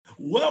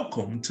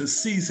Welcome to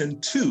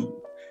Season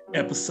 2,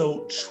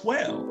 Episode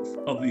 12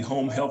 of the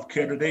Home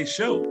Healthcare Today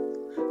show.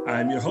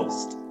 I'm your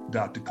host,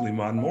 Dr.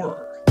 Cleman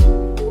Moorer.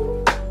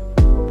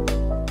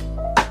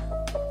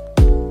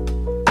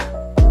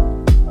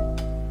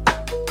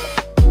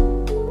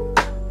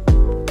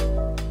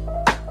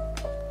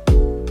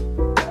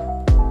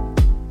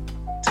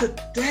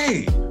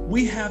 Today,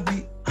 we have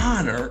the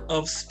honor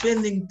of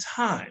spending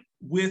time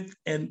with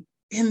an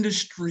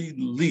industry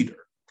leader,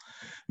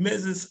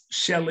 Mrs.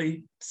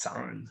 Shelly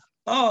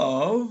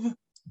of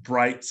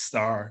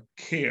BrightStar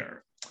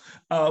Care.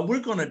 We're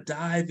going to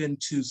dive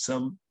into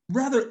some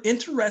rather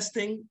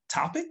interesting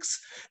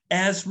topics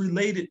as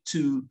related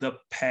to the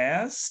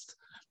past,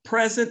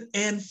 present,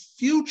 and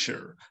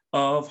future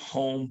of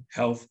home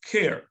health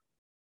care.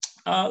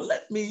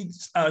 Let me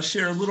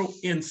share a little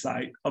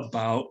insight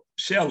about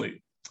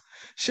Shelly.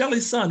 Shelly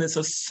Sun is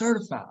a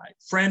certified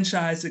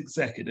franchise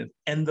executive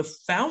and the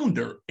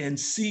founder and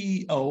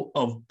CEO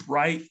of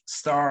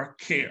BrightStar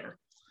Care.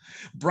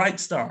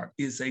 BrightStar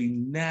is a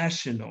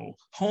national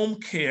home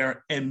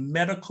care and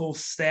medical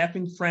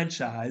staffing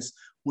franchise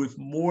with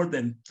more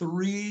than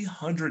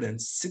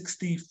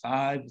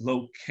 365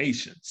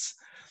 locations.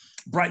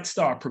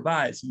 BrightStar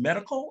provides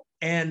medical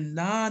and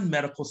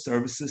non-medical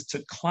services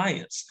to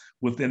clients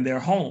within their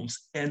homes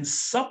and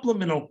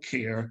supplemental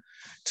care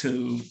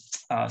to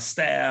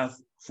staff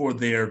for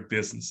their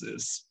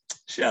businesses.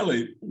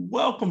 Shelly,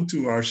 welcome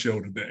to our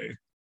show today.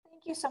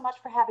 Thank you so much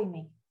for having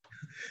me.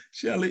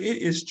 Shelly, it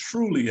is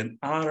truly an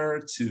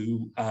honor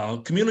to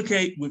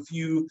communicate with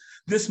you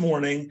this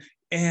morning,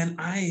 and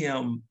I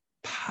am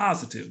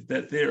positive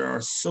that there are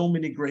so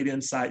many great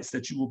insights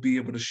that you will be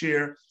able to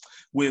share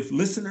with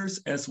listeners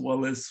as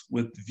well as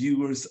with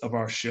viewers of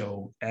our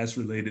show as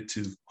related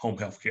to home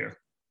health care.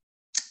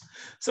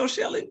 So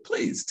Shelly,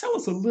 please tell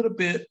us a little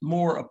bit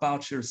more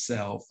about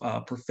yourself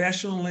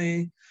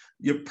professionally,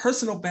 your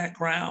personal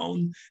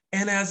background,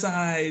 and as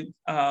I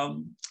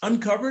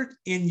uncovered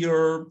in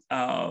your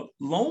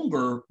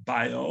longer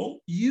bio,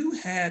 you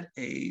had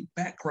a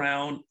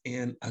background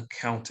in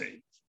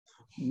accounting.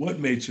 What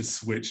made you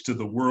switch to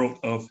the world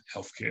of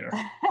healthcare?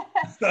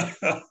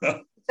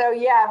 So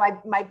yeah,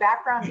 my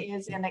background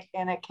is in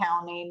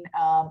accounting,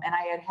 and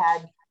I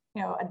had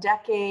a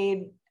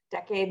decade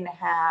and a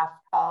half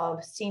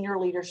of senior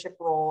leadership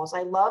roles.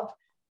 I loved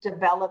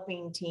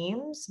developing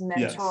teams,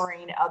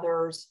 mentoring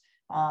others,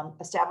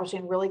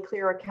 establishing really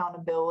clear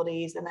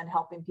accountabilities, and then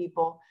helping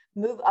people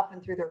move up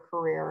and through their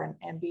career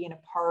and being a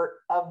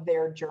part of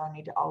their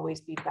journey to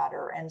always be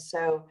better. And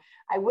so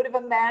I would have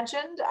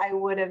imagined I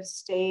would have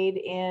stayed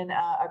in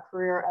a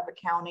career of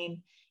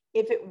accounting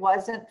if it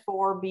wasn't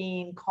for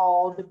being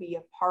called to be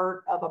a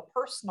part of a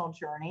personal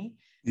journey.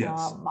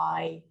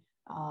 My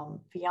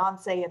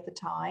fiance at the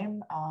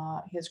time,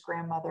 his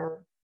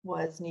grandmother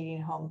was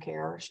needing home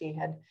care. She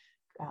had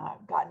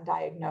gotten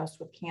diagnosed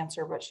with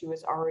cancer, but she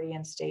was already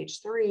in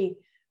stage 3,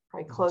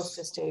 probably close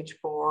to stage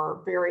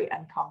 4, very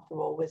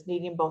uncomfortable, was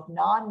needing both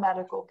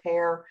non-medical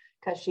care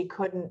because she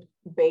couldn't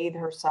bathe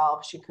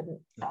herself. She couldn't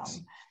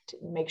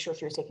make sure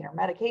she was taking her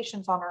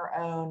medications on her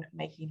own,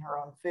 making her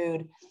own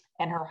food,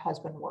 and her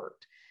husband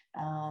worked.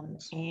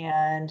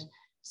 And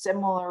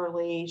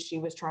similarly, she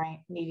was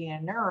needing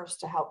a nurse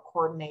to help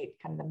coordinate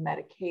kind of the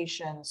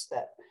medications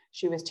that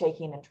she was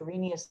taking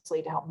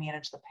intravenously to help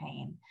manage the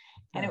pain.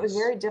 And it was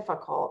very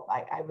difficult.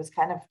 I was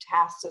kind of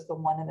tasked as the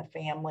one in the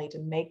family to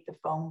make the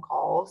phone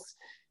calls.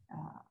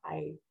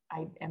 I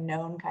am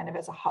known kind of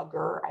as a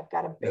hugger. I've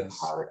got a big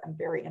heart. I'm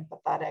very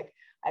empathetic.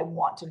 I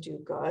want to do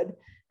good.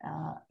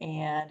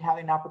 And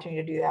having an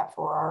opportunity to do that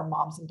for our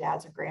moms and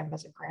dads and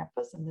grandmas and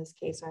grandpas, in this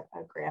case,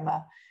 a grandma,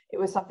 it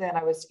was something that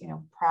I was,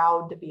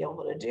 proud to be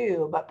able to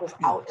do, but was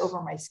out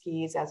over my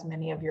skis, as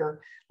many of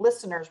your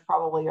listeners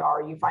probably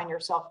are. You find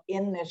yourself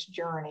in this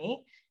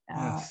journey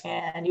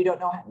and you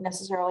don't know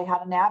necessarily how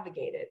to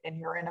navigate it. And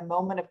you're in a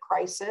moment of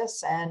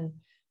crisis and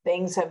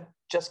things have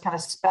just kind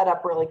of sped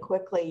up really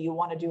quickly. You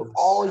want to do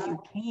all you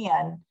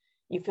can.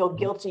 You feel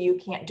guilty you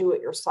can't do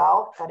it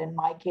yourself. But in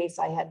my case,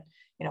 I had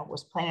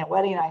was planning a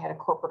wedding. I had a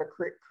corporate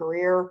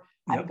career.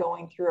 I'm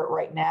going through it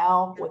right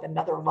now with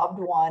another loved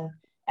one.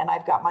 And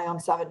I've got my own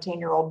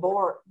 17-year-old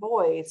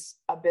boys,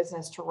 a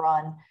business to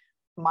run,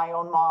 my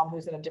own mom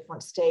who's in a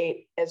different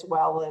state, as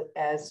well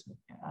as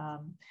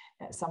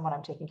someone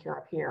I'm taking care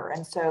of here.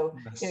 And so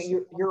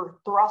you're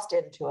thrust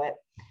into it.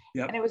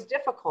 And it was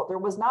difficult. There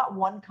was not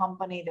one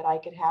company that I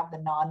could have the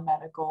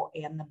non-medical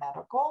and the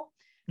medical.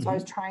 So I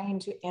was trying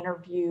to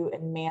interview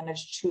and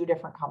manage 2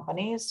 different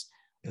companies.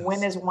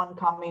 When is one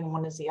coming?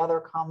 When is the other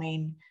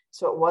coming?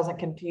 So it wasn't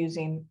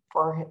confusing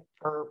for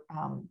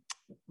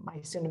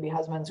my soon-to-be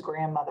husband's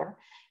grandmother.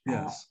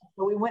 So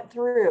we went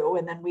through,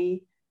 and then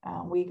we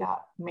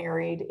got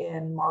married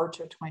in March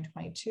of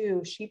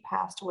 2022. She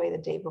passed away the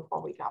day before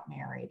we got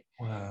married.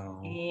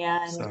 Wow.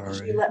 And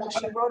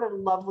she wrote a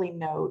lovely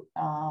note,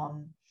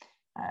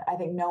 I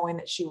think knowing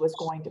that she was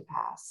going to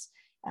pass.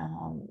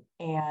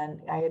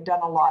 And I had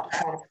done a lot to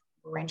try to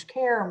arrange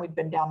care, and we'd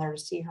been down there to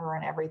see her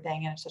and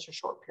everything in such a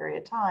short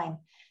period of time.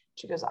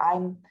 She goes,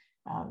 I'm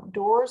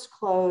doors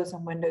close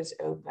and windows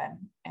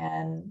open,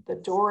 and the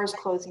door is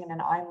closing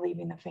and I'm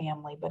leaving the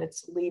family, but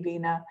it's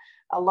leaving a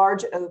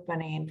large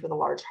opening for the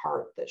large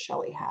heart that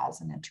Shelly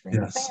has and entering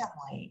the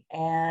family.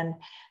 And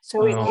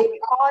so it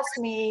caused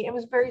me, it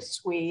was very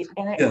sweet,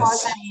 and it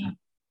caused me,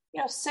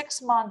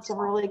 6 months of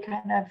really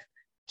kind of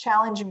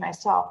challenging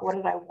myself. What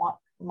did I want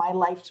my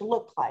life to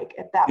look like?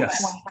 At that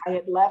point, I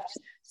had left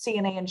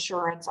CNA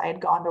Insurance. I had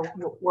gone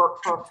to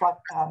work for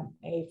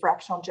a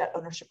fractional jet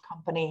ownership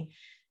company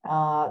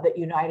that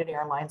United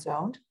Airlines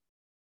owned.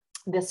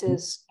 This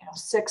is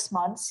 6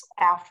 months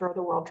after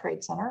the World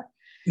Trade Center.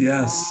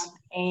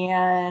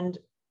 And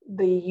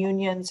the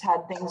unions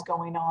had things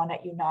going on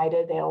at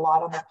United. They had a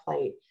lot on their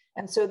plate.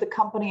 And so the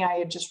company I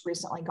had just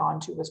recently gone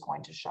to was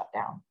going to shut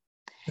down.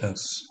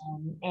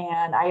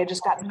 And I had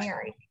just gotten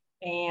married.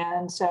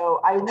 And so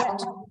I went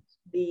to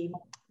the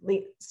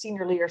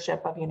senior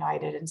leadership of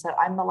United and said,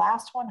 I'm the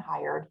last one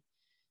hired,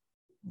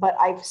 but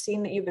I've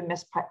seen that you've been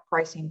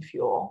mispricing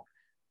fuel.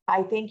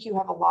 I think you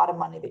have a lot of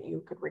money that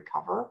you could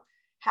recover.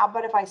 How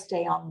about if I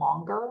stay on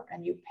longer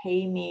and you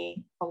pay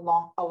me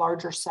a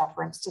larger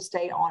severance to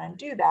stay on and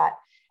do that?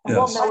 And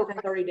we'll know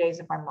within 30 days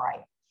if I'm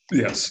right.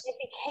 It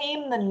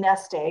became the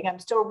nest egg. I'm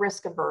still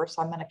risk averse.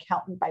 I'm an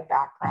accountant by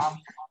background.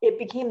 It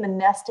became the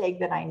nest egg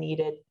that I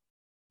needed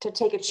to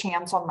take a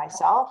chance on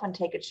myself and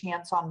take a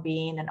chance on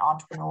being an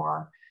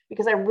entrepreneur,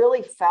 because I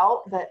really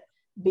felt that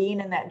being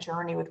in that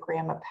journey with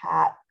Grandma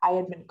Pat, I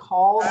had been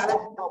called to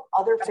help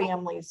other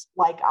families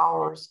like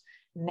ours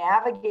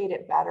navigate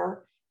it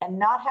better and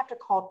not have to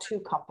call two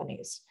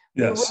companies.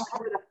 We were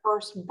the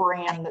first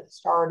brand that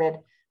started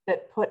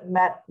that put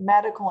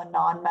medical and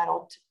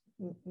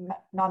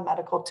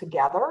non-medical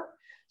together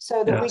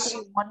so that we could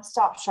do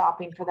one-stop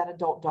shopping for that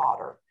adult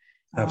daughter.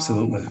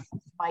 Absolutely. In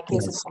my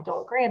case, it's an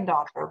adult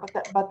granddaughter,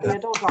 but the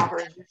adult daughter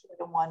is usually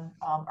the one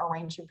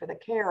arranging for the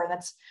care, and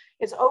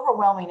it's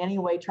overwhelming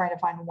anyway. Trying to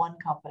find one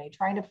company,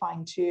 trying to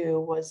find two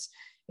was,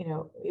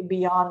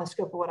 beyond the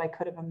scope of what I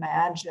could have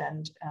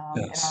imagined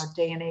in our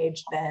day and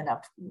age then of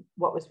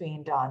what was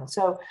being done.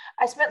 So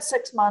I spent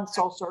 6 months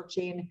soul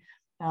searching.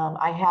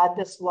 I had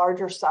this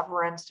larger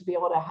severance to be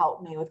able to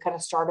help me with kind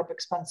of startup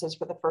expenses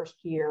for the first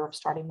year of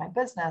starting my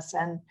business.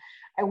 And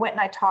I went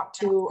and I talked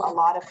to a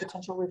lot of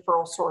potential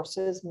referral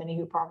sources, many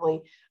who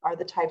probably are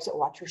the types that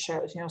watch your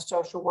shows,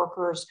 social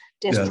workers,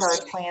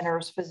 discharge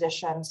planners,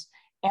 physicians.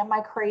 Am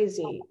I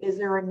crazy? Is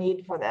there a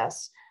need for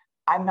this?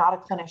 I'm not a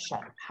clinician.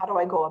 How do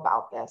I go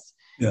about this?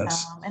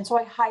 And so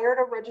I hired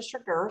a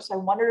registered nurse. I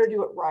wanted to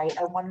do it right.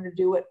 I wanted to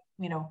do it,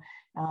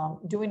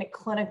 doing it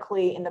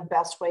clinically in the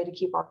best way to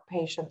keep our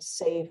patients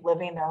safe,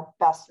 living their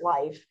best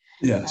life.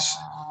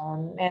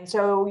 And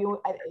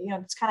so,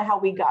 it's kind of how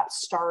we got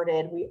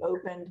started. We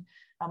opened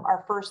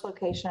our first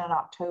location in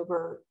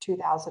October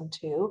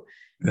 2002.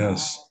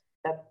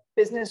 The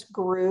business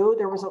grew.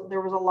 There was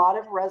a lot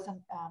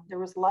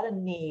of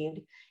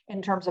need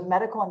in terms of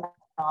medical and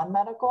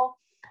non-medical,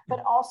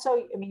 but also,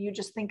 you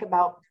just think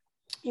about,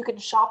 you can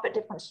shop at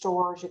different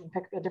stores. You can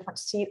pick a different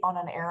seat on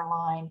an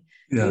airline.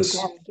 You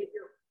can get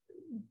your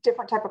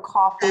different type of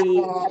coffee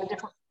at a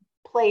different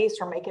place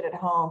or make it at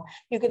home.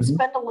 You can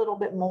spend a little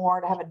bit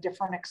more to have a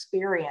different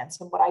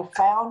experience. And what I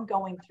found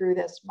going through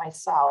this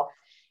myself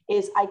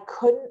is I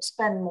couldn't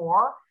spend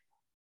more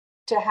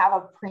to have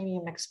a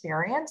premium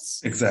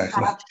experience.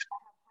 Have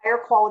higher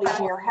quality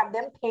care, have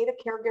them pay the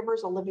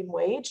caregivers a living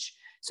wage.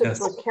 So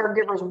the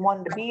caregivers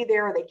wanted to be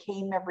there. They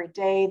came every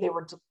day. They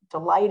were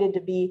delighted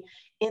to be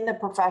in the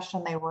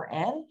profession they were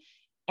in.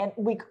 And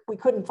we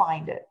couldn't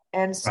find it.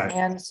 And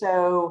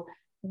so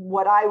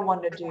what I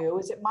wanted to do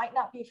is, it might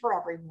not be for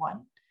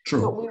everyone,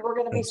 but we were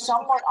going to be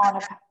somewhat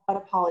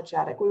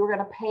unapologetic. We were going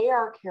to pay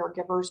our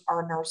caregivers,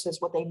 our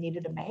nurses, what they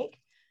needed to make.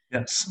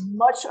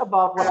 Much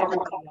above what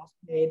everybody else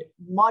made,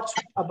 much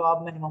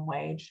above minimum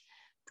wage.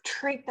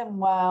 Treat them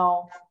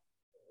well,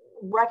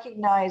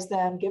 recognize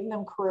them, give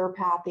them career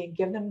pathing,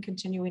 give them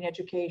continuing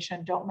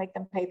education. Don't make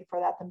them pay for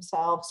that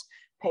themselves.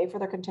 Pay for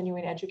their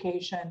continuing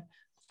education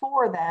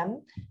for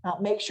them.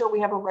 Make sure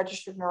we have a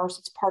registered nurse.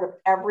 It's part of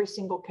every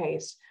single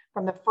case.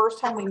 From the first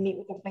time we meet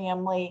with the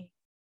family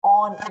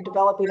on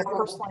developing a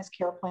personalized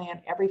care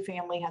plan, every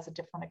family has a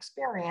different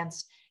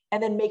experience.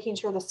 And then making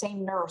sure the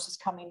same nurse is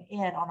coming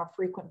in on a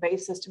frequent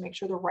basis to make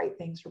sure the right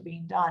things are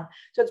being done.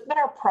 So it's been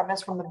our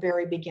premise from the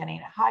very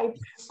beginning: high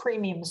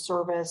premium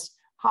service,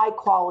 high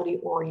quality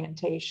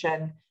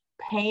orientation,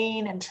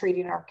 paying and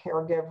treating our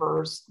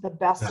caregivers the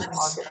best in the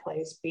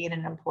marketplace, being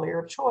an employer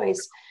of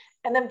choice.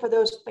 And then for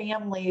those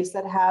families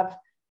that have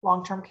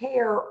long-term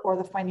care or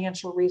the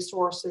financial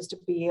resources to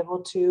be able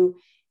to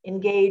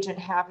engage in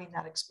having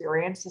that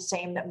experience, the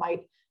same that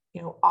might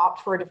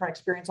opt for a different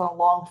experience on a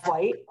long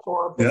flight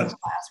for business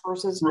class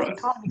versus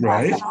economy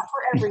class. Not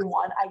for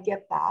everyone, I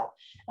get that,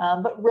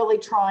 but really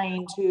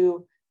trying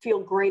to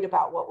feel great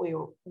about what we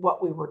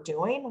were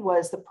doing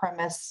was the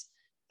premise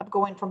of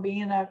going from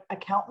being an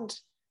accountant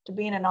to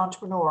being an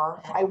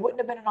entrepreneur. I wouldn't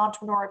have been an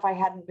entrepreneur if I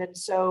hadn't been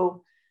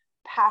so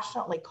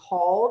passionately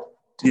called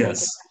to make a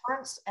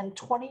difference. And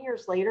 20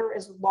 years later,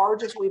 as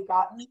large as we've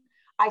gotten,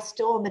 I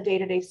still am the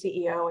day-to-day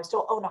CEO. I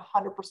still own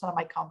 100% of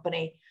my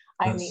company.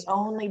 I'm the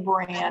only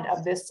brand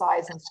of this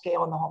size and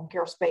scale in the home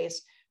care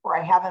space where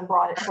I haven't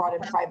brought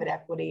in private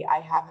equity. I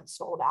haven't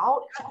sold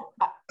out.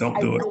 Don't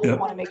I do really it.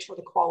 want to make sure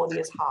the quality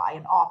is high.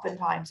 And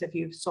oftentimes, if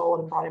you've sold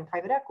and brought in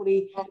private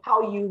equity,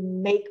 how you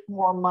make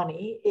more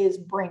money is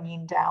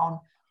bringing down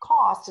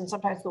costs. And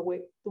sometimes the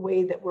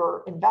way that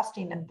we're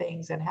investing in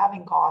things and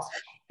having costs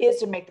is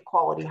to make the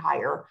quality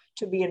higher,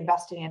 to be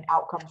investing in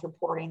outcomes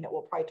reporting that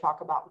we'll probably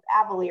talk about with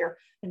Avalier,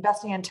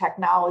 investing in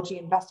technology,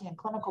 investing in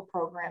clinical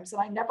programs.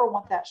 And I never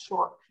want that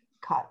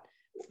shortcut.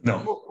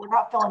 No. We're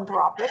not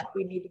philanthropic.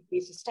 We need to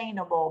be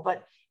sustainable,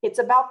 but it's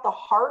about the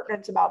heart. And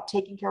it's about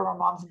taking care of our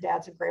moms and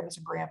dads and grandmas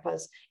and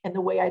grandpas and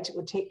the way I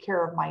would take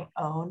care of my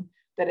own.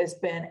 That has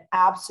been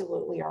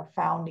absolutely our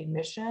founding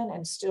mission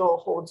and still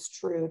holds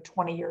true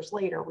 20 years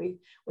later. We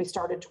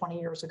started 20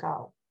 years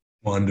ago.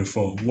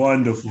 Wonderful,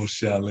 wonderful,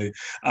 Shelly.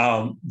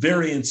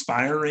 Very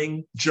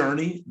inspiring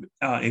journey,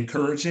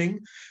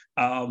 encouraging.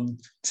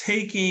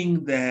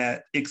 Taking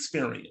that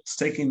experience,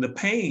 taking the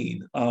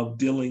pain of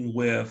dealing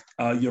with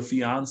your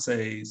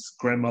fiance's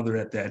grandmother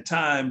at that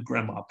time,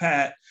 Grandma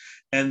Pat,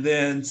 and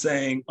then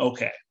saying,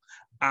 okay,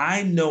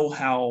 I know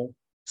how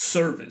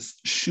service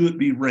should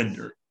be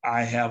rendered.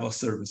 I have a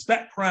service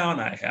background,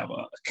 I have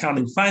an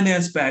accounting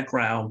finance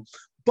background,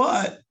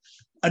 but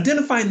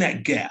identifying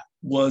that gap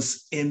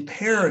was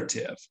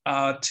imperative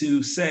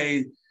to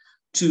say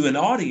to an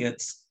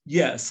audience,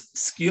 yes,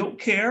 skilled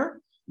care,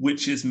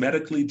 which is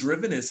medically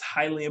driven, is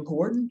highly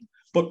important,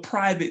 but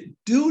private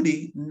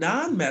duty,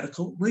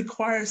 non-medical,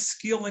 requires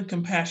skill and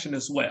compassion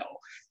as well.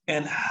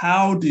 And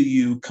how do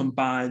you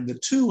combine the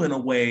two in a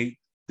way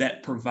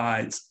that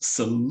provides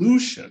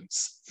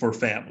solutions for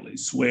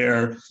families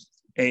where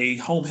a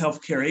home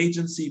health care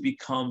agency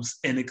becomes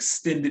an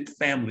extended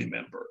family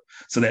member?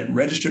 So that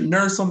registered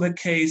nurse on the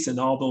case and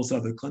all those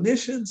other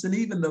clinicians and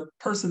even the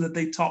person that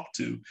they talk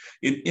to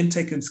in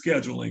intake and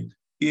scheduling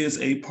is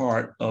a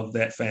part of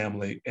that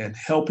family and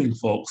helping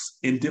folks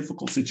in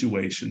difficult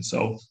situations.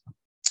 So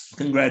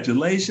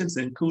congratulations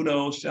and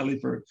kudos, Shelly,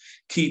 for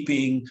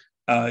keeping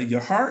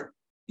your heart,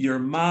 your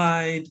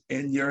mind,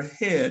 and your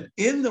head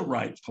in the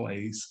right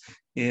place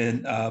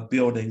in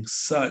building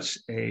such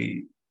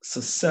a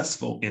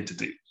successful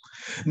entity.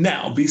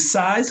 Now,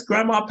 besides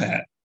Grandma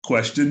Pat,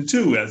 question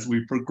 2, as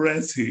we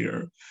progress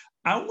here,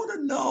 I want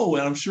to know,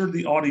 and I'm sure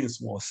the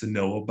audience wants to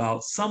know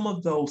about some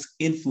of those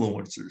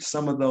influencers,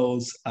 some of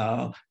those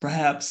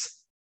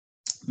perhaps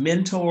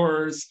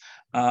mentors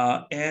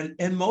and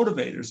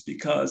motivators,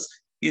 because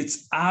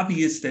it's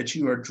obvious that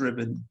you are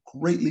driven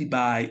greatly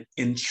by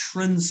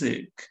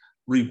intrinsic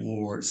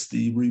rewards,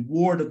 the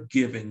reward of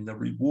giving, the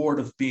reward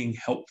of being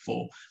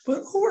helpful.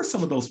 But who are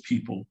some of those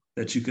people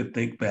that you could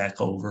think back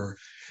over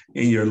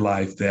in your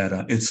life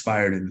that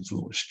inspired and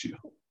influenced you?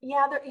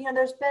 Yeah,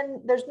 there's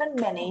been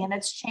many, and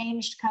it's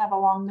changed kind of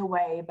along the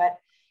way. But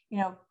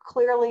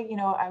clearly,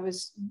 I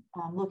was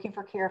looking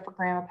for care for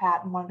Grandma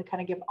Pat and wanted to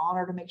kind of give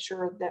honor to make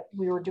sure that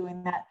we were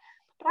doing that.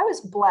 But I was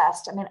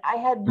blessed. I mean, I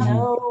had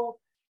no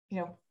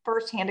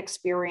firsthand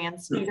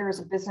experience either as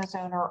a business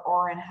owner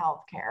or in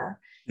healthcare.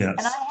 Yes.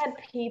 And I had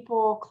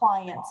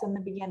clients in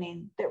the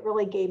beginning that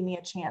really gave me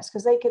a chance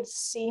because they could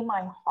see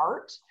my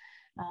heart.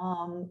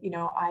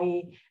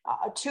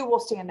 Two will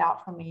stand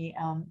out for me,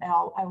 and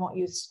I won't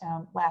use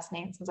last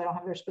names since I don't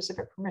have their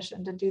specific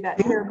permission to do that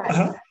here,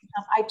 but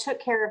I took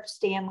care of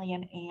Stanley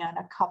and Ann,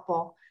 a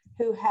couple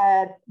who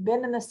had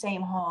been in the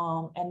same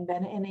home and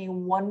been in a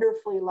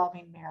wonderfully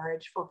loving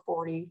marriage for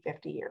 40,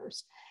 50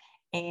 years.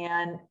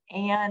 And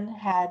Ann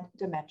had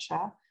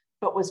dementia,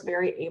 but was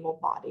very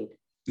able-bodied.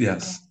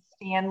 Yes.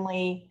 And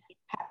Stanley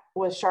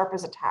was sharp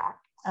as a tack,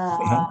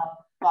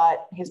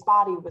 but his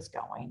body was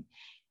going.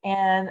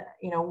 And,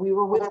 we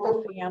were with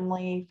the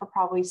family for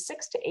probably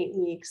 6 to 8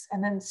 weeks.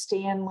 And then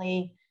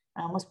Stanley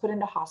was put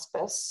into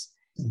hospice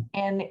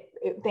and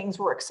things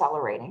were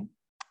accelerating.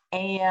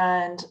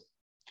 And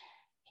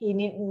he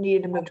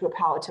needed to move to a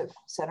palliative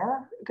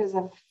center because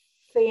the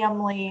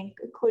family,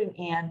 including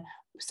Ann,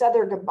 said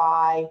their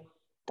goodbye,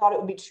 thought it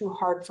would be too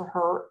hard for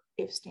her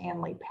if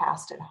Stanley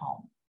passed at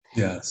home.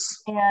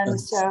 Yes. And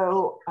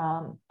so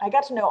I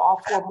got to know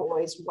all 4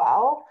 boys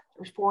well.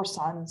 There's 4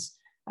 sons.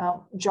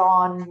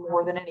 John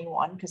more than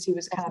anyone because he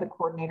was kind of the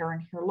coordinator in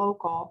here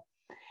local.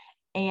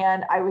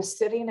 And I was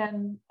sitting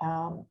in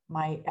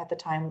at the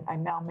time,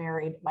 I'm now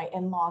married, my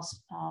in-laws'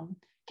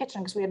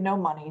 kitchen because we had no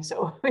money.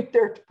 So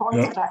there were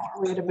points in time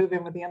where we had to move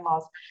in with the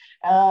in-laws.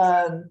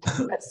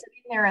 But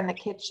sitting there in the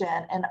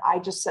kitchen, and I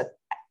just said,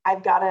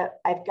 I've got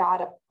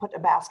to put a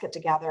basket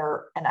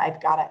together and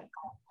I've got to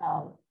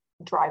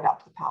drive out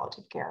to the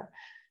palliative care.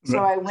 So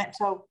I went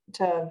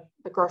to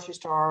the grocery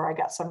store. I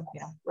got some,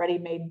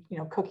 ready-made,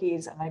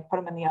 cookies, and I put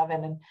them in the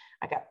oven, and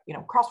I got,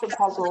 crossword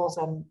puzzles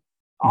and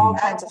all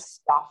kinds of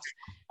stuff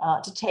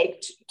to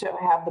take to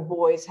have the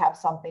boys have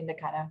something to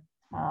kind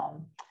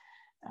of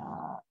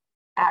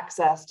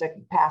access to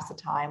pass the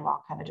time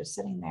while kind of just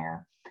sitting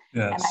there.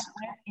 Yes. And I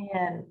went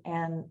in,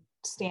 and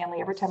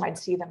Stanley, every time I'd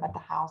see them at the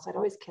house, I'd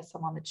always kiss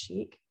them on the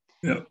cheek.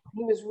 Yeah.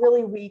 He was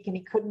really weak and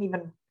he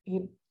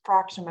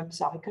fraction of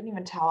himself. He couldn't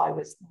even tell I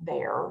was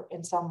there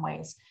in some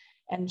ways.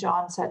 And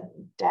John said,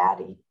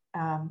 Daddy,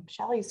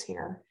 Shelly's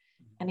here.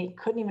 And he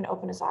couldn't even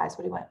open his eyes,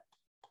 but he went.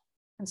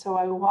 And so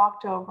I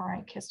walked over and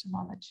I kissed him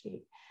on the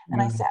cheek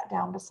and I sat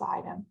down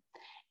beside him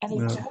and he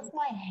took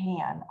my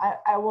hand.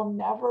 I will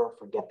never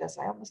forget this.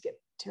 I almost get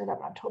teared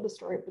up. I've told the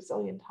story a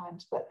bazillion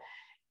times, but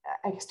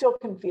I still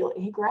can feel it.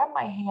 He grabbed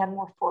my hand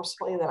more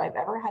forcefully than I've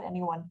ever had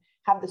anyone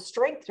have the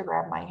strength to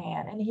grab my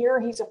hand. And here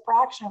he's a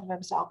fraction of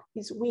himself.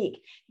 He's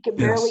weak. He can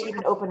barely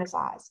even open his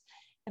eyes.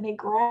 And he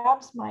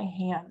grabs my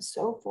hand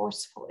so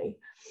forcefully.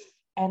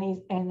 And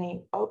he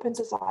opens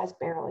his eyes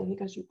barely. He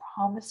goes, you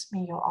promised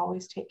me you'll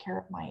always take care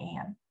of my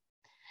Ann.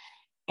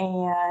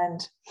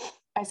 And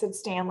I said,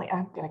 Stanley,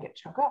 I'm going to get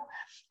choked up.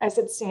 I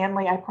said,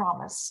 Stanley, I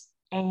promise.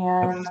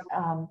 And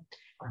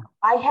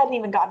I hadn't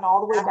even gotten all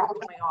the way back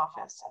to my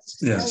office.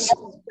 Yes. He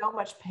was in so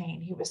much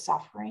pain. He was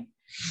suffering.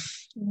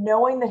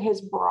 Knowing that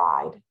his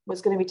bride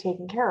was going to be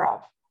taken care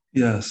of.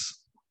 Yes.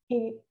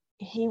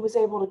 He was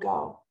able to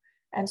go.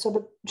 And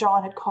so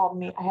John had called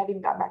me. I hadn't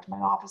even gotten back to my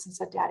office and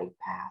said, Daddy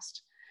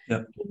passed.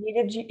 Yep.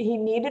 He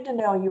needed to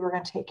know you were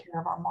going to take care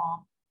of our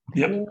mom.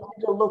 Yep. And he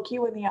needed to look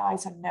you in the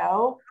eyes and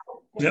know.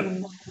 Yep.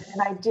 And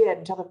I did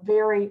until the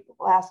very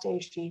last day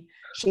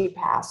she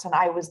passed. And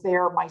I was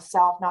there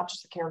myself, not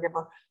just a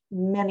caregiver,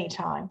 many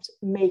times,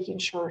 making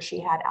sure she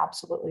had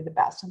absolutely the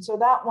best. And so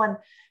that one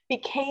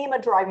became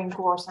a driving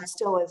force and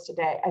still is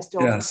today. I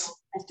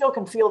still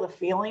can feel the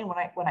feeling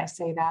when I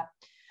say that.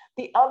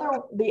 The other,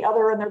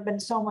 and there have been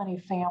so many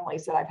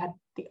families that I've had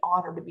the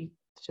honor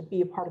to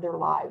be a part of their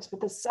lives. But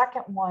the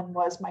second one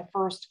was my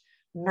first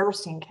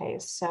nursing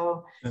case.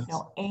 So,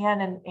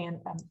 Ann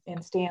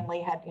and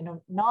Stanley had,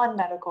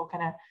 non-medical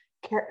kind of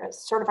care,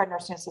 certified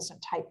nursing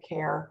assistant type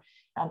care,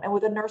 and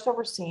with a nurse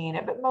overseeing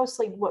it, but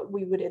mostly what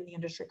we would in the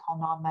industry call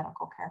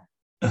non-medical care.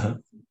 Uh-huh.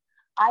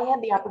 I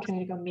had the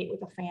opportunity to go meet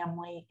with a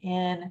family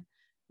in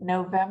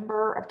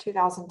November of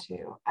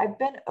 2002. I've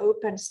been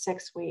open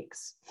 6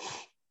 weeks.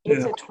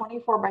 It's a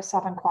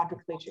 24/7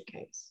 quadriplegic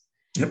case.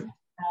 Yep.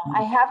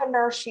 I have a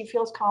nurse. She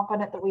feels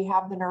confident that we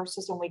have the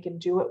nurses and we can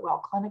do it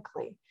well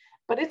clinically,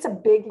 but it's a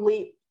big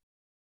leap.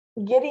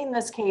 Getting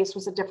this case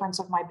was a difference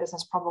of my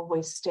business,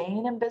 probably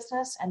staying in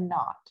business and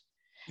not.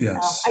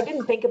 Yes. I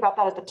didn't think about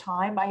that at the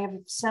time. I have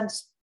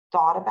since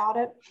thought about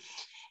it.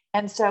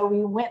 And so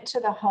we went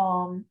to the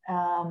home,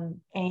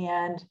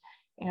 and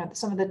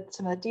some of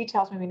the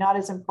details maybe not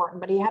as important,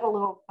 but he had a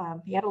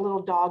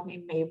little dog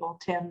named Mabel.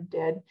 Tim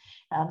did.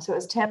 So it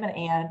was Tim and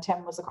Ann.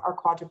 Tim was our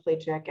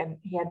quadriplegic, and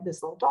he had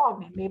this little dog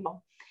named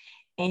Mabel.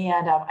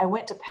 And I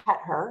went to pet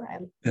her.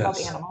 I love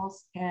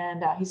animals.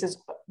 And he says,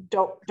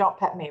 don't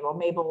pet Mabel.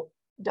 Mabel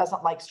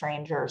doesn't like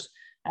strangers.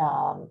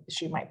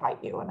 She might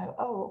bite you. And I go,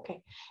 oh,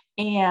 okay.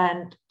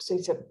 And so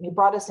he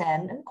brought us in,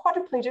 and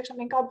quadriplegics,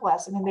 God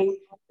bless.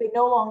 They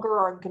no longer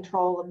are in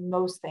control of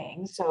most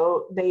things.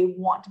 So they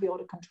want to be able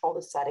to control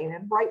the setting,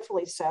 and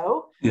rightfully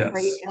so. Yes.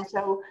 Right. And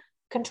so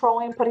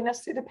controlling, putting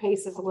us through the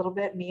paces a little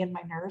bit, me and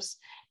my nurse.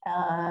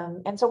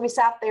 And so we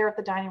sat there at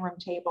the dining room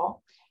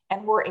table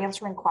and we're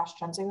answering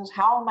questions. He goes,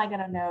 how am I going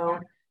to know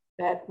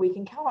that we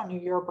can count on you?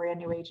 You're a brand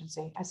new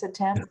agency. I said,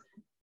 Tim,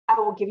 I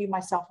will give you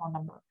my cell phone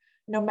number.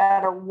 No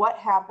matter what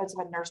happens if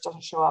a nurse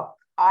doesn't show up,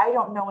 I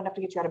don't know enough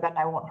to get you out of bed and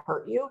I won't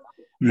hurt you,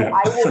 but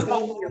I will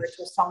be here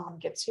until someone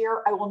gets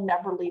here. I will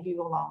never leave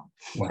you alone.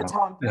 Wow. That's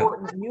how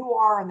important you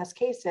are in this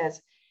case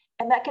is.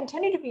 And that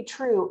continued to be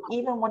true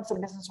even once the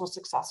business was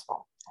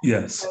successful.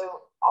 Yes.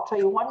 So I'll tell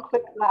you one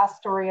quick last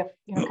story of,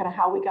 kind of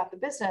how we got the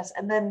business,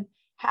 and then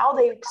how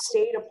they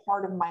stayed a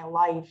part of my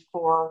life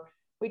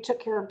we took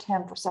care of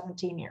Tim for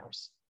 17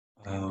 years.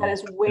 That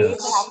is way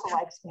past the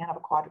lifespan of a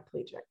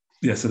quadriplegic.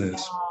 Yes, it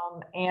is.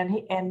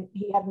 And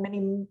he had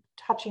many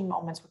touching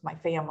moments with my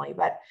family.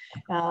 But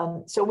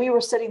so we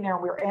were sitting there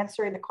and we were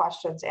answering the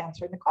questions.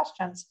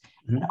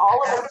 Mm-hmm. And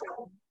all of a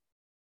sudden,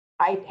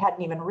 I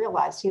hadn't even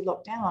realized, he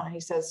looked down and he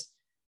says,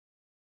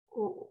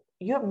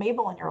 you have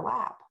Mabel in your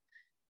lap.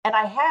 And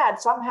I had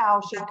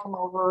somehow, she'd come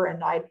over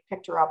and I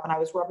picked her up and I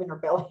was rubbing her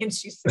belly and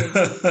she said,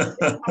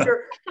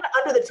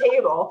 under the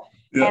table.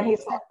 Yeah. And he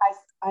said,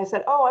 I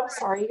said, oh, I'm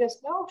sorry. He goes,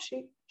 no,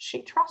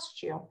 she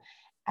trusts you.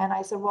 And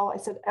I said,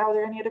 are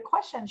there any other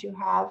questions you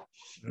have?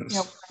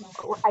 Yes.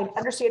 I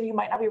understand you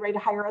might not be ready to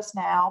hire us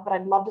now, but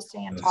I'd love to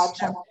stay in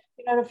touch. And,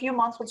 in a few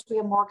months, once we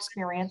have more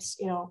experience,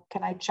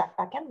 can I check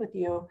back in with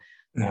you?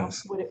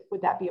 Yes.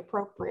 Would that be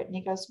appropriate? And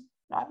he goes,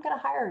 no, I'm going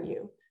to hire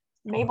you.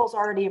 Mabel's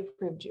already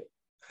approved you.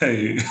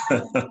 Hey,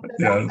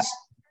 yes.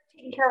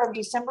 Taking care of him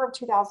December of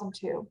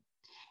 2002.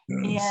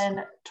 Yes.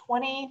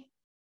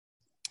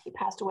 He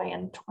passed away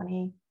in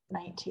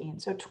 2019.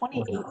 So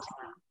 2018.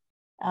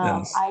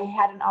 Yes. I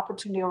had an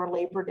opportunity over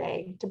Labor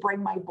Day to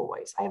bring my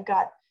boys. I've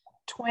got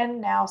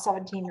twin now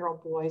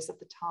 17-year-old boys. At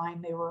the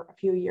time, they were a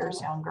few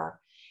years younger,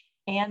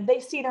 and they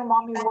see their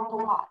mommy work a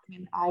lot.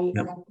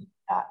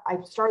 I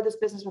started this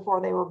business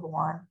before they were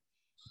born.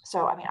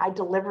 So, I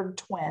delivered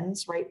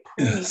twins, right?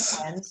 Preemie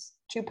twins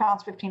 2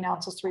 pounds, 15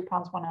 ounces, 3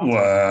 pounds, 1 ounce.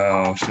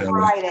 Wow, On Shelly.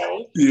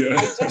 Friday. Yeah.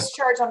 I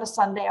discharged on a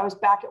Sunday. I was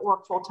back at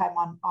work full time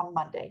on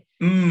Monday.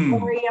 4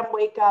 a.m.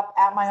 wake up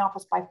at my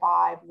office by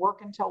 5,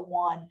 work until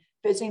 1.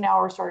 Visiting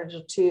hours started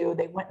until 2.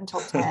 They went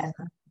until 10.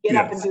 Get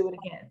up and do it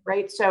again,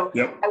 right? So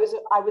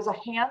I was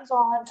a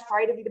hands-on,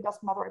 try to be the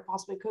best mother I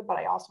possibly could, but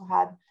I also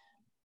had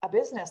a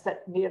business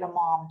that needed a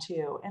mom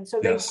too. And so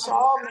they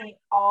saw me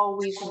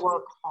always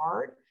work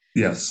hard.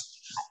 Yes.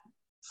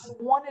 I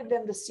wanted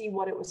them to see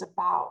what it was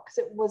about, because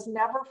it was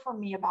never for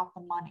me about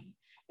the money.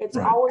 It's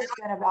always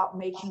been about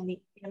making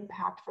the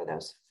impact for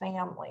those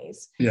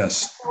families.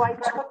 Yes. So I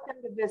took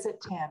them to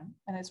visit Tim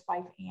and his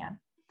wife, Ann.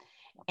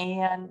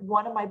 And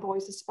one of my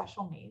boys is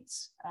special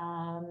needs.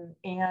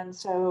 And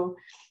so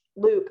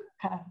Luke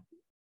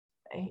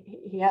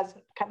he has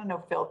kind of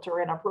no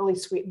filter in a really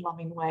sweet and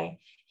loving way.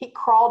 He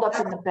crawled up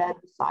in the bed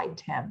beside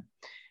Tim.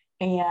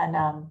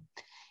 And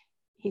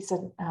he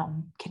said,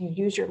 can you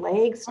use your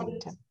legs?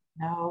 And Tim,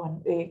 no.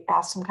 And they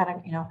asked some kind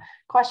of,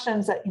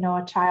 questions that,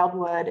 a child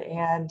would.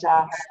 And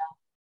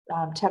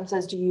Tim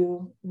says, do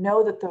you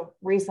know that the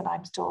reason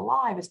I'm still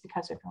alive is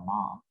because of your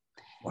mom?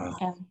 Wow.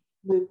 And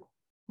Luke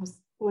was,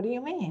 what do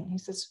you mean? He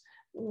says,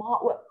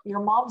 what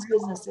your mom's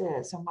business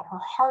is and what her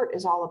heart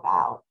is all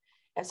about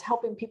is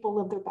helping people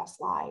live their best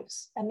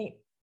lives. And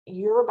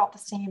you're about the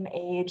same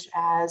age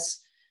as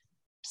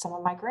some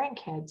of my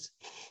grandkids.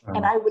 Wow.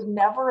 And I would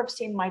never have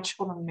seen my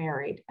children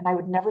married, and I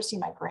would never see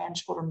my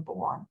grandchildren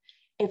born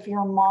if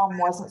your mom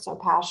wasn't so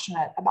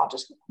passionate about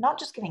not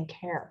just getting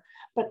care,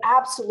 but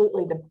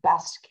absolutely the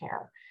best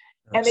care.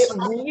 Yes.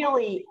 And it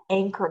really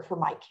anchored for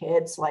my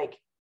kids. Like,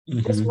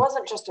 this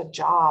wasn't just a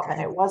job, and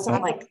it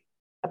wasn't like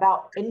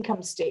about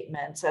income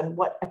statements and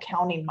what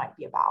accounting might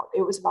be about.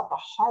 It was about the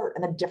heart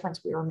and the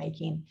difference we were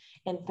making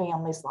in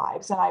families'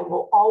 lives. And I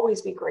will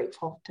always be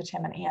grateful to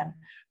Tim and Ann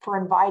for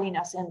inviting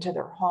us into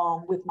their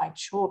home with my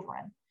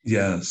children.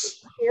 Yes.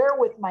 To share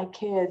with my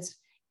kids,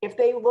 if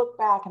they look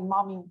back and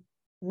mommy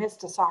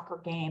missed a soccer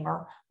game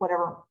or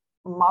whatever,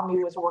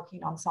 mommy was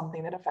working on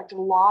something that affected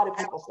a lot of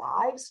people's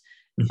lives.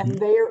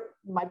 And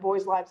my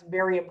boys' lives,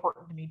 very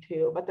important to me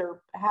too, but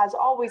there has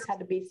always had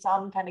to be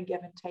some kind of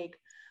give and take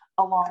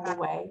along the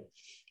way.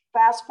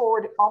 Fast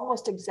forward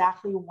almost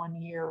exactly 1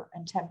 year,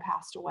 and Tim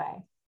passed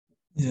away.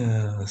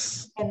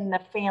 Yes. And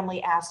the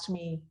family asked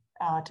me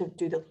to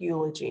do the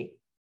eulogy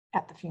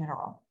at the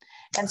funeral.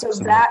 And so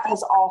that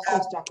has also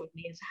stuck with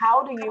me, is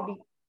how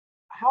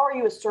are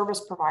you a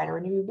service provider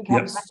and you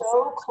become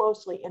so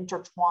closely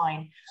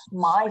intertwined,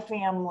 my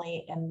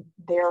family and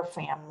their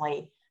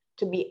family,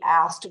 to be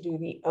asked to do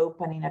the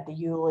opening at the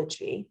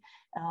eulogy.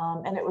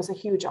 And it was a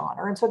huge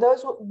honor. And so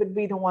those would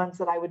be the ones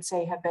that I would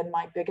say have been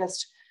my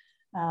biggest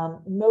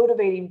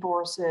motivating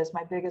forces,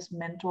 my biggest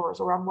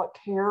mentors around what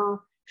care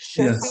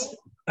should be.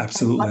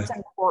 Absolutely. And what's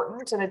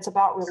important. And it's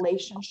about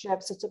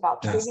relationships. It's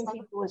about treating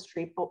people as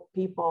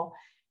people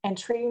and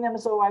treating them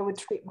as though I would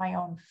treat my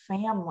own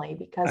family,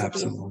 because at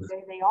the end of the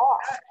day, they are,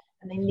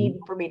 and they need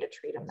for me to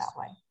treat them that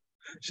way.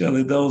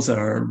 Shelly, those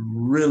are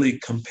really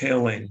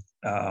compelling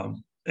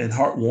and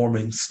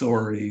heartwarming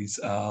stories.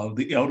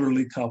 The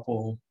elderly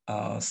couple,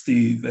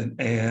 Steve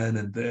and Ann,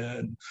 and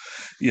then,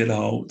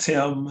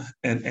 Tim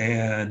and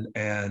Ann,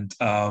 and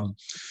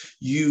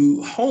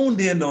you honed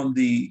in on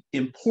the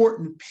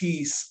important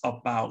piece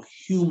about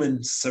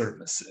human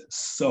services.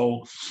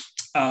 So,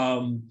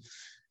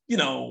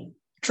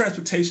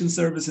 transportation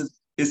services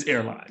is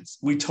airlines.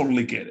 We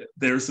totally get it.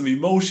 There's some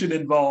emotion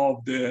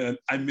involved in,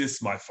 I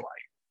missed my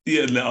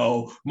flight.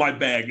 My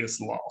bag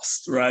is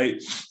lost,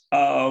 right?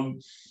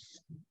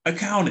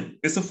 Accounting,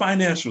 it's a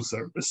financial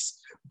service,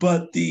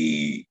 but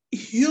the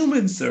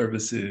human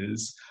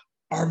services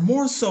are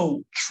more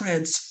so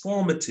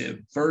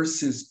transformative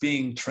versus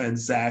being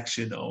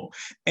transactional.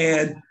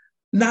 And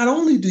not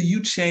only do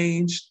you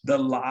change the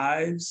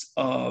lives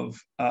of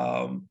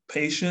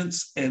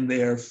patients and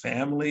their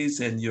families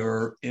and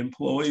your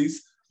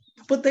employees,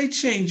 but they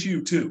change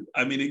you too.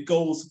 I mean, it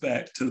goes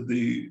back to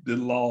the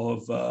law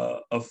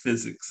of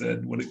physics.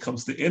 And when it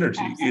comes to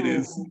energy, it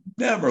is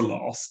never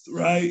lost,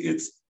 right?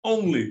 It's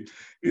only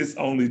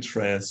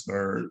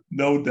transferred,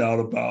 no doubt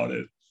about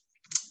it.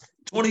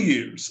 20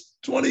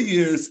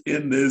 years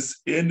in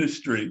this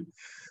industry.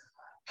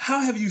 How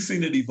have you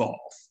seen it evolve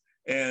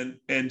and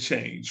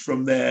change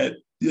from that,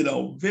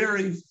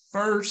 very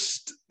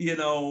first,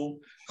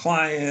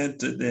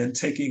 client, and then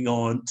taking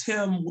on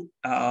Tim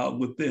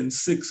within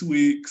 6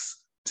 weeks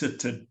to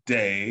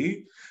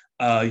today,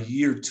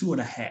 year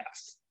 2.5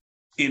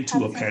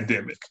 into a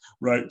pandemic,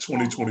 right?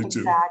 2022.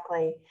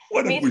 Exactly.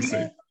 What have we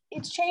seen?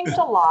 It's changed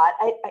a lot.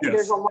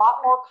 There's a lot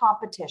more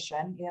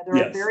competition.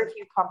 There are very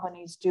few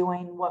companies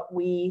doing what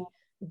we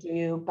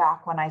do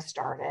back when I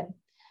started.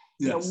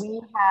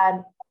 We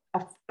had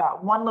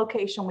one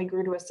location, we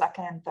grew to a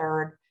second and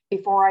third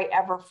before I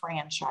ever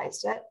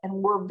franchised it. And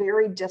we're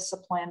very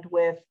disciplined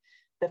with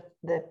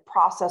the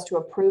process to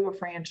approve a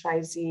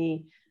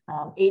franchisee.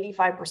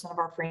 85% of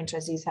our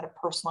franchisees had a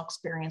personal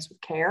experience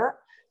with care.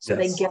 So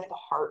they get the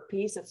heart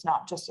piece. It's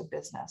not just a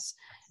business.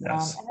 And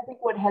I think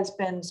what has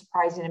been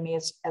surprising to me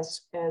is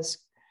as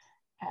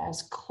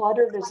as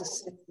cluttered as the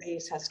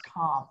space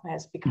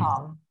has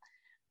become,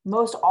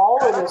 most all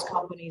of those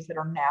companies that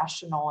are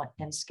national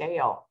in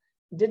scale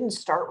didn't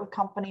start with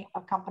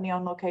a company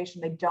on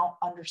location. They don't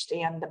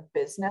understand the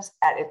business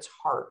at its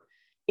heart.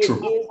 It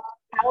is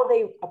how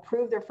they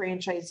approve their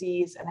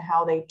franchisees and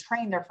how they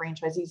train their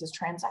franchisees is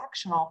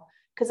transactional,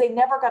 because they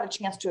never got a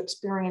chance to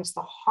experience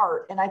the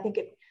heart. And I think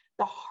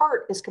the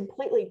heart is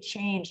completely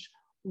changed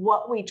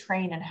what we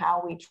train and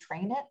how we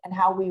train it and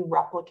how we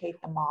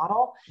replicate the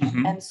model.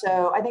 Mm-hmm. And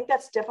so I think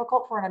that's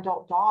difficult for an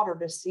adult daughter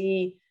to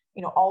see,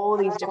 all of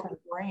these different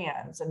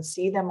brands and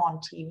see them on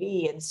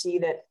TV and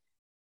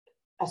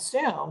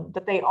assume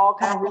that they all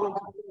kind of really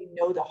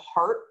know the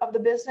heart of the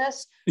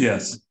business.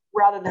 Yes.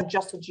 Rather than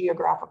just a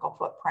geographical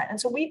footprint. And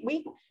so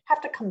we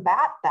have to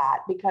combat that,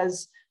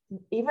 because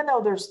even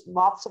though there's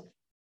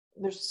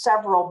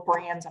several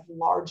brands of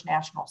large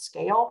national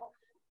scale,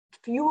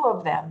 few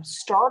of them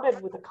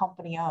started with a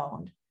company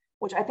owned,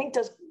 which I think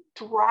does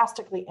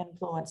drastically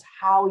influence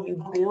how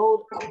you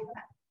build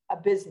a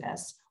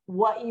business,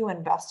 what you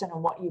invest in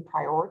and what you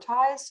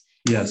prioritize.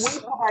 Yes.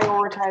 We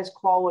prioritize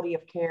quality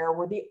of care.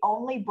 We're the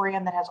only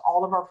brand that has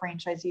all of our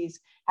franchisees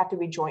have to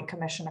be Joint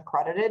Commission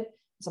accredited.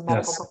 As a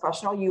medical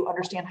professional, you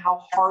understand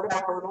how hard of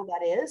a hurdle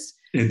that is.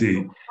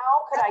 Indeed.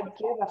 How could I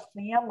give a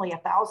family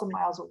 1,000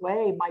 miles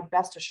away my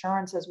best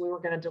assurances we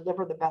were going to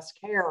deliver the best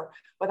care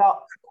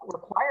without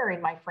requiring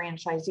my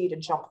franchisee to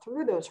jump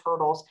through those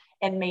hurdles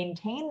and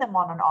maintain them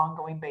on an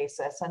ongoing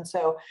basis? And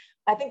so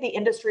I think the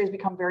industry has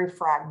become very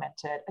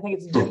fragmented. I think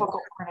it's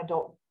difficult for an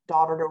adult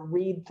daughter to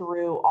read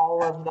through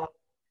all of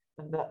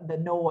the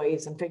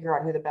noise and figure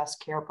out who the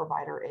best care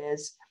provider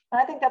is.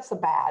 And I think that's the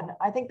bad.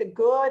 I think the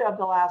good of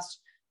the last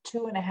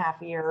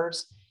 2.5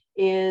 years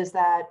is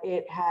that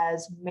it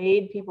has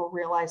made people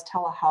realize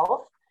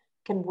telehealth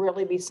can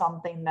really be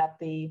something that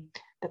the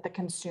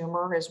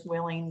consumer is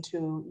willing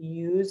to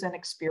use and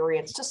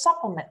experience to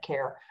supplement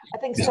care. I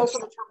think social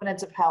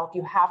determinants of health,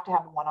 you have to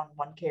have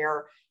one-on-one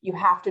care. You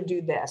have to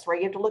do this, right?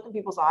 You have to look in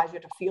people's eyes. You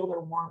have to feel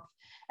their warmth.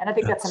 And I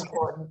think that's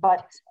important,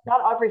 but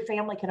not every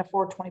family can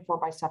afford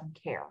 24/7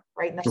 care,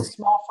 right? And that's a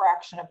small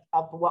fraction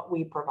of what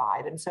we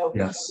provide. And so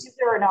is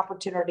there an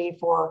opportunity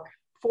for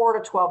 4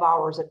 to 12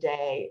 hours a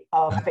day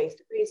of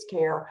face-to-face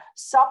care,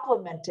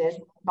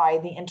 supplemented by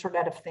the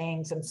Internet of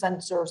Things and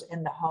sensors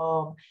in the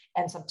home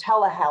and some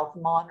telehealth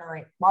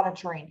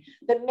monitoring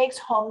that makes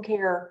home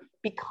care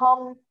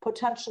become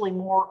potentially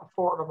more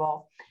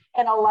affordable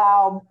and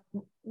allow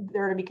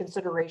there to be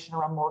consideration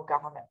around more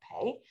government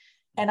pay.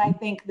 And I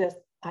think the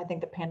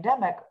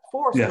pandemic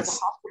forced, the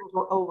hospitals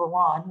were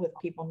overrun with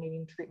people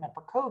needing treatment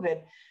for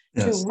COVID,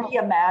 to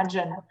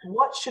reimagine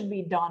what should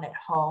be done at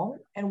home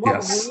and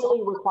what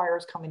really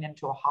requires coming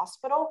into a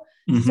hospital.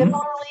 Mm-hmm.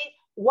 Similarly,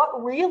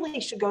 what really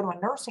should go to a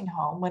nursing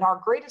home, when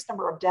our greatest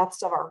number of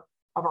deaths of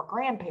our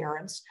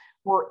grandparents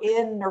were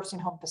in nursing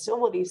home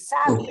facilities,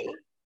 sadly,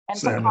 and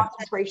some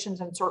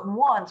concentrations in certain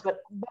ones, but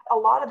a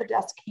lot of the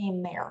deaths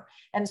came there.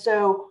 And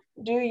so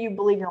do you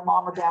believe your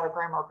mom or dad or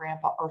grandma or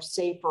grandpa are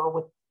safer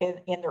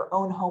in their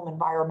own home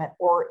environment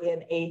or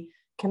in a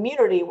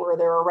community where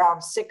there are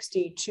around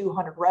 60,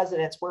 200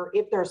 residents, where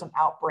if there's an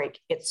outbreak,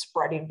 it's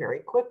spreading very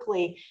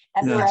quickly,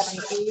 and they're having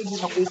an age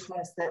and a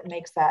weakness that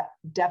makes that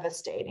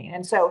devastating.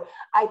 And so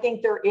I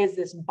think there is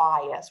this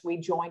bias. We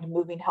joined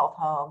Moving Health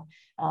Home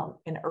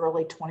in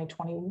early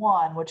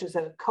 2021, which is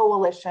a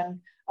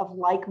coalition of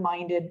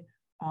like-minded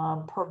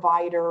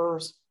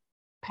providers,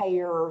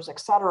 payers, et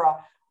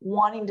cetera,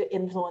 wanting to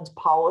influence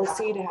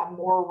policy to have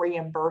more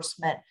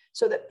reimbursement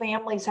so that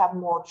families have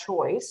more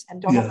choice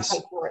and don't have to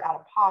pay for it out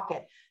of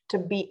pocket to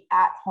be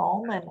at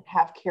home and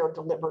have care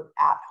delivered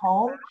at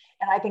home.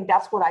 And I think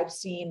that's what I've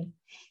seen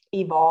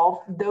evolve.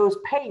 Those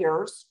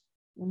payers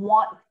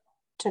want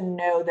to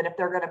know that if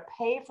they're going to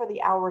pay for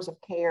the hours of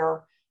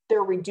care,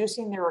 they're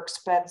reducing their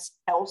expense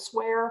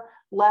elsewhere,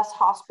 less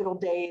hospital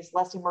days,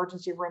 less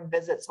emergency room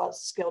visits,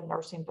 less skilled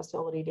nursing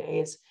facility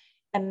days.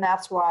 And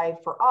that's why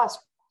for us,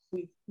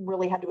 we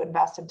really had to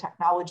invest in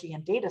technology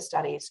and data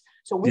studies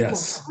so we can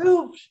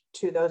prove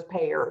to those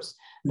payers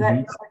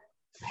that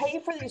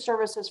pay for these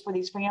services for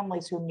these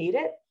families who need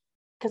it,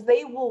 because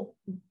they will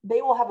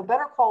have a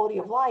better quality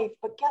of life.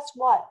 But guess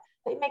what?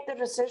 They make their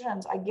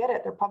decisions. I get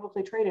it. They're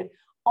publicly traded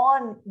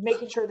on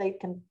making sure they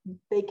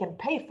can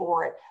pay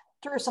for it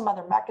through some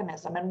other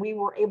mechanism. And we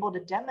were able to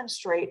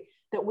demonstrate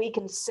that we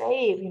can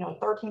save,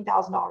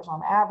 $13,000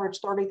 on average,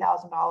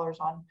 $30,000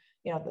 on,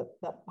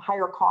 the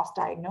higher cost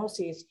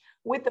diagnoses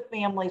with the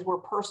families where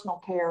personal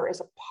care is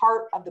a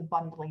part of the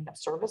bundling of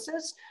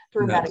services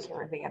through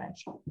Medicare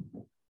Advantage.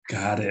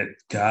 Got it.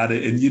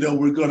 And,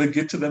 we're going to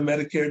get to the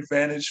Medicare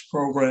Advantage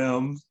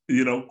program,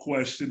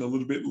 question a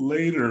little bit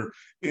later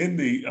in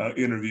the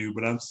interview,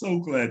 but I'm so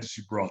glad that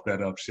you brought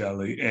that up,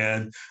 Shelly.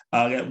 And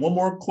I got one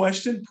more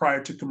question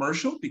prior to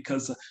commercial,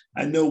 because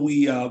I know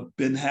we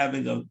been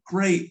having a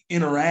great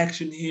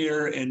interaction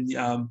here. And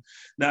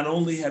not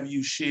only have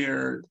you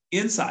shared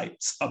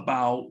insights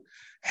about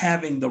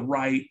having the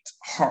right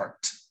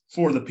heart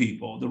for the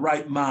people, the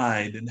right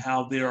mind, and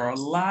how there are a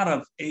lot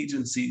of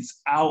agencies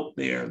out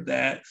there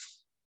that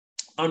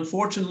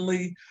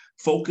unfortunately,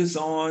 focus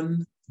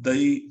on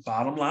the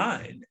bottom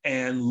line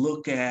and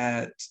look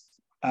at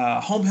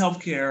home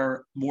health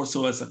care more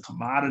so as a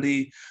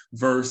commodity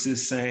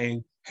versus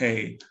saying,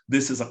 hey,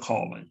 this is a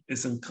calling.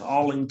 It's a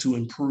calling to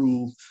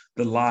improve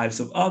the lives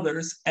of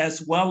others,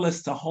 as well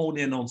as to hone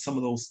in on some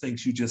of those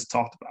things you just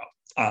talked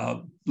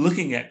about.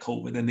 Looking at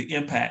COVID and the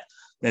impact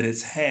that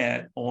it's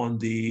had on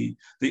the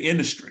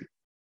industry.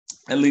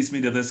 That leads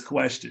me to this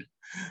question.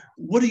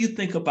 What do you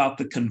think about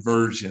the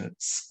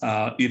convergence,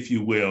 if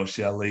you will,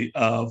 Shelly,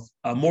 of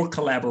more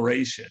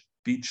collaboration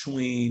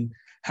between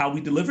how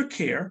we deliver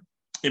care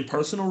in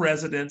personal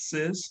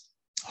residences,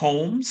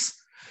 homes,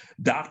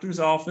 doctors'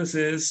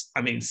 offices,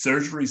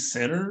 surgery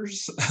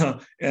centers,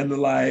 and the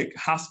like,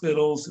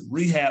 hospitals,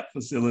 rehab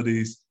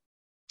facilities?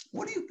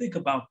 What do you think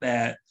about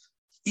that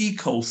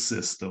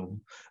ecosystem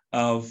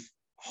of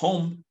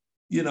home,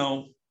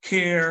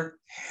 care,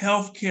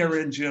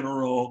 healthcare in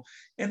general,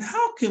 and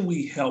how can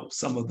we help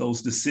some of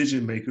those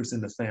decision makers in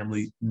the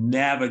family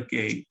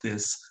navigate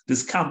this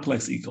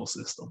complex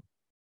ecosystem?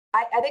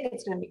 I think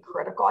it's going to be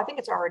critical. I think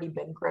it's already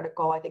been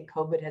critical. I think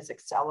COVID has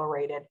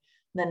accelerated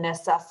the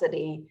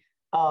necessity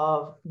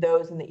of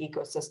those in the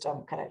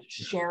ecosystem kind of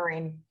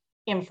sharing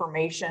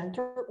information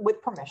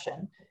with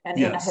permission and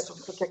yes, in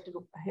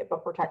a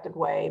HIPAA protected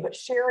way, but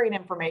sharing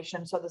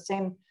information so the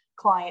same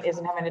client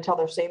isn't having to tell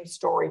their same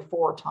story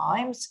 4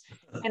 times.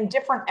 And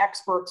different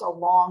experts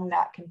along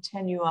that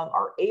continuum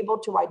are able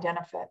to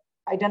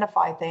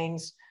identify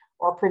things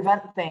or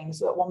prevent things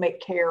that will make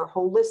care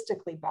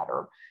holistically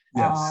better,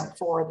 yes,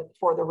 for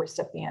the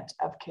recipient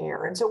of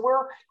care. And so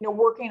we're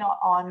working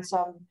on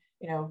some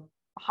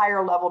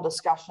higher level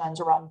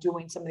discussions around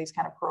doing some of these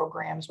kind of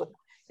programs with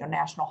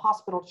national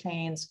hospital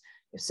chains,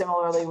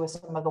 similarly with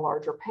some of the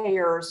larger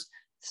payers,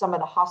 some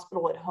of the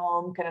hospital at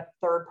home kind of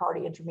third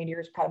party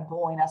intermediaries kind of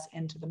pulling us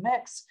into the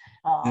mix,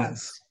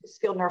 yes,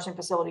 skilled nursing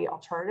facility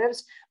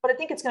alternatives. But I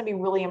think it's going to be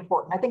really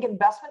important. I think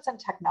investments in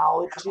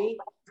technology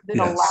that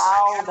yes,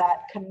 allow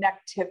that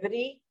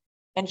connectivity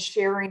and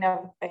sharing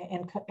of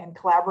and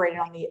collaborating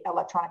on the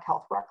electronic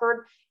health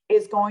record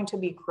is going to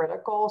be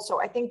critical. So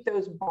I think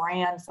those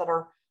brands that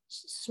are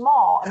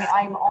small,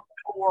 I'm all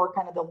for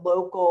kind of the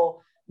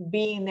local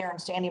being there and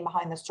standing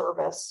behind the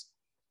service.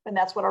 And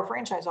that's what our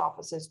franchise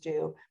offices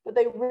do. But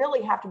they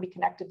really have to be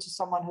connected to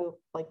someone who,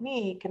 like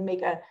me, can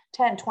make a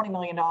 $10, $20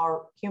 million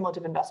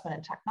cumulative investment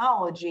in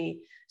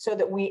technology so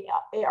that we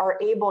are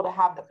able to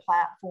have the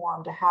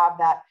platform to have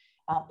that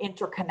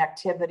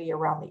interconnectivity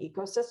around the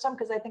ecosystem,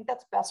 because I think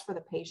that's best for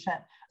the patient.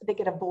 I think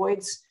it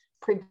avoids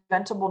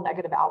preventable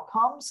negative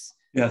outcomes.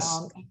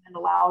 Yes. And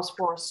allows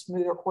for a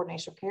smoother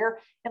coordination of care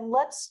and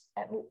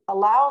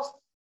allows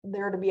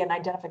there to be an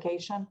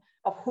identification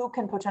of who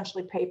can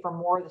potentially pay for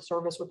more of the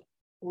service with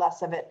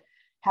less of it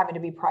having to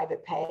be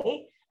private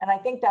pay. And I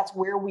think that's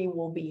where we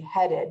will be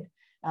headed.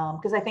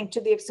 Because I think to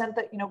the extent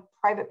that,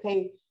 private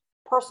pay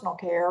personal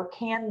care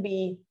can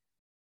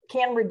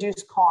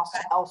reduce costs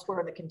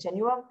elsewhere in the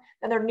continuum,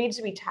 then there needs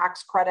to be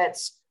tax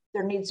credits,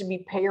 there needs to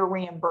be payer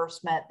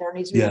reimbursement, there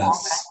needs to be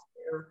yes,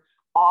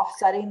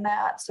 offsetting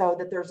that so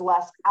that there's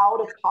less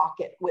out of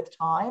pocket with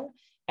time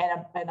and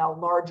a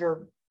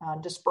larger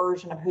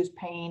dispersion of who's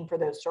paying for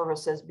those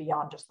services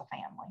beyond just the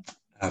family.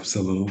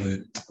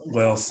 Absolutely.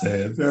 Well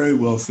said. Very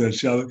well said,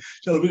 Shelly.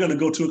 Shelly, we're going to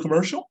go to a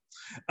commercial.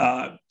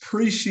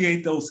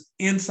 Appreciate those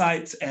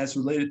insights as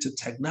related to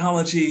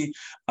technology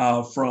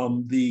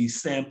from the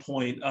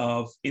standpoint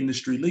of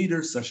industry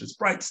leaders such as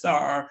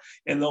BrightStar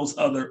and those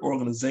other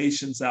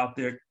organizations out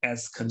there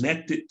as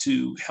connected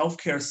to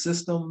healthcare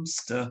systems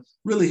to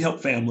really help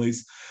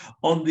families.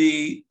 On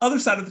the other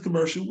side of the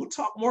commercial, we'll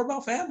talk more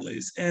about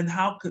families and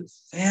how could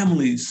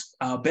families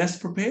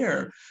best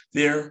prepare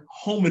their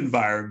home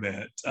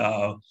environment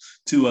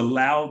to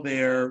allow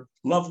their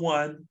loved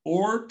one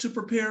or to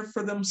prepare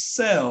for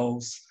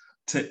themselves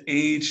to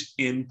age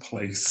in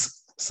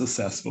place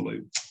successfully.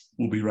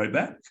 We'll be right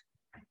back.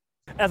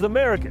 As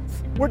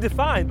Americans, we're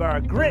defined by our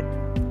grit,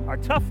 our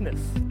toughness,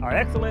 our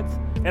excellence,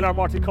 and our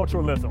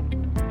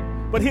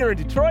multiculturalism. But here in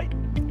Detroit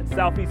and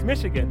Southeast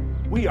Michigan,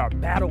 we are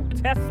battle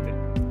tested.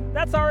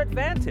 That's our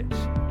advantage.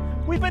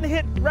 We've been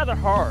hit rather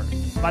hard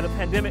by the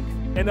pandemic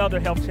and other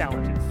health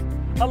challenges.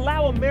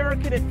 Allow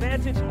American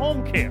Advantage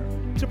Home Care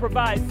to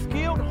provide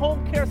skilled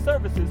home care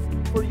services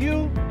for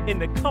you in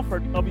the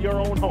comfort of your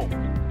own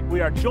home. We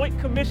are Joint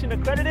Commission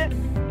accredited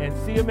and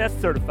CMS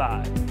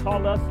certified.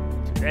 Call us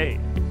today.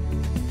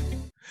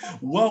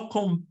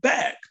 Welcome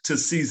back to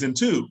Season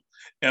 2,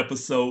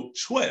 Episode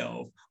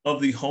 12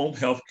 of the Home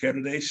Healthcare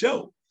Today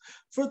show.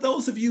 For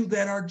those of you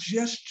that are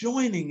just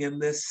joining in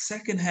this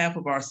second half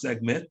of our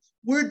segment,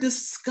 we're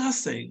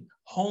discussing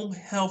home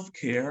health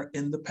care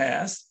in the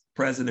past,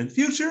 present, and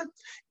future.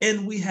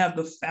 And we have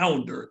the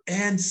founder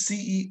and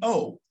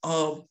CEO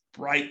of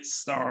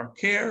BrightStar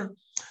Care,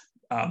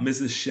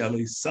 Mrs.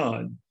 Shelly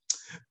Sun.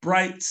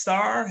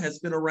 BrightStar has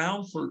been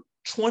around for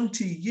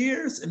 20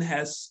 years and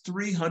has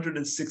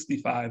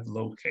 365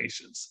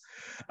 locations.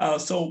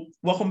 So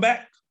welcome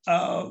back,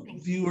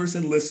 viewers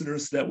and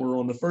listeners that were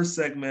on the first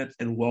segment,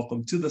 and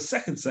welcome to the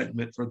second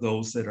segment for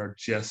those that are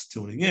just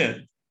tuning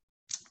in.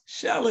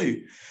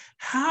 Shelly,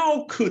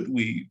 how could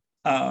we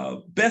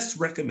best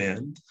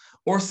recommend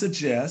or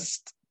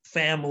suggest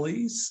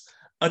families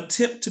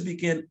attempt to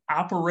begin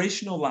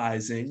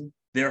operationalizing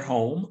their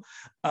home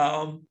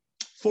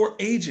for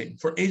aging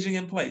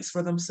in place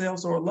for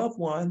themselves or a loved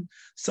one?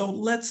 So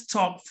let's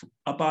talk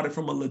about it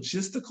from a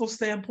logistical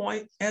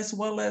standpoint, as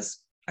well as,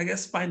 I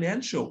guess,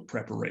 financial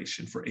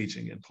preparation for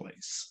aging in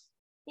place.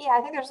 Yeah,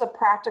 I think there's a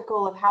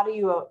practical of how do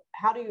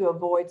you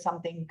avoid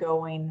something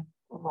going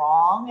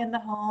wrong in the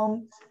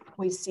home.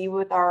 We see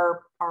with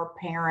our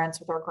parents,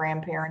 with our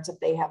grandparents, if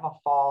they have a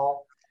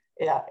fall,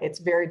 it's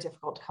very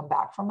difficult to come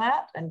back from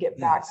that and get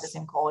back to the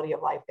same quality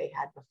of life they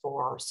had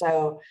before.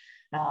 So,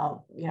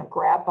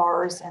 grab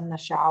bars in the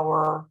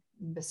shower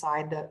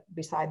beside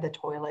the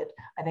toilet,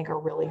 I think are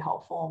really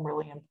helpful and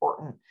really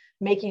important.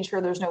 Making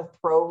sure there's no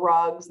throw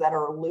rugs that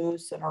are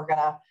loose and are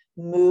gonna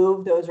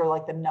move. Those are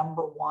like the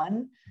number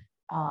one.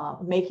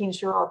 Making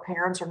sure our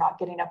parents are not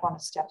getting up on a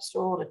step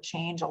stool to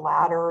change a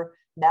ladder.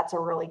 That's a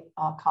really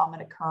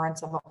common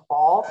occurrence of a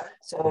fall.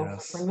 So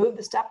remove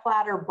the step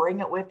ladder, bring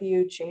it with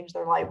you, change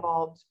their light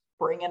bulbs,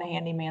 bring in a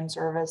handyman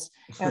service,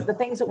 the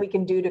things that we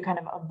can do to kind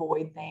of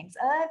avoid things.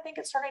 And I think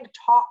it's starting to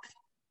talk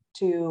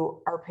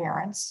to our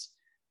parents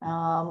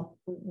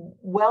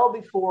well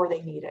before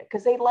they need it,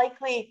 because they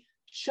likely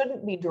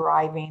shouldn't be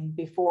driving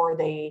before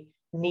they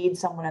need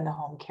someone in the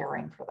home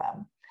caring for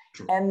them.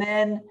 True. And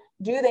then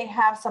do they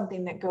have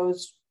something that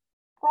goes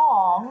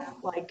wrong?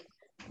 Like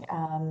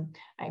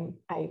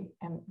I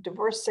am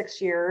divorced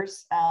 6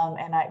 years,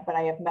 but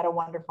I have met a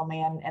wonderful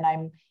man, and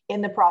I'm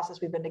in the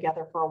process. We've been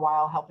together for a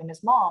while, helping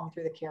his mom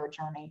through the care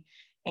journey.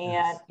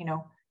 And,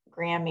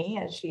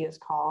 Grammy, as she is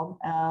called,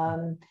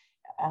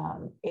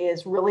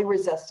 is really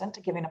resistant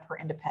to giving up her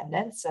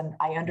independence. And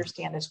I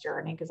understand this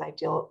journey because I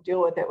deal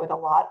with it with a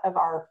lot of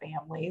our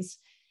families.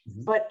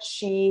 Mm-hmm. But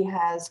she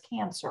has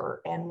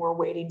cancer, and we're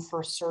waiting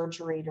for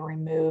surgery to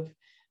remove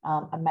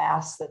a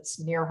mass that's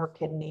near her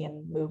kidney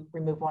and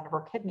remove one of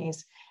her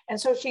kidneys. And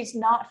so she's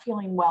not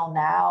feeling well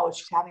now.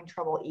 She's having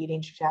trouble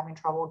eating. She's having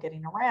trouble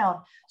getting around.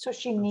 So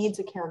she needs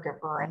a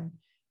caregiver. And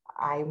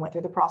I went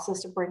through the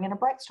process of bringing a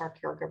BrightStar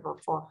caregiver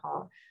for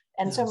her.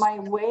 And so my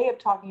way of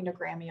talking to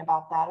Grammy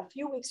about that a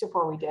few weeks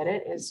before we did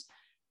it is,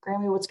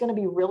 Grammy, what's going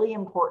to be really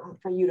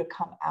important for you to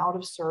come out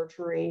of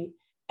surgery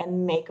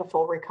and make a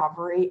full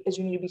recovery is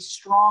you need to be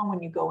strong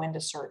when you go into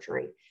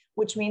surgery,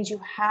 which means you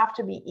have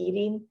to be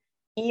eating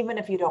even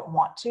if you don't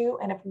want to.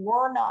 And if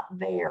we're not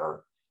there,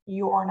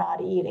 you're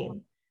not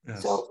eating.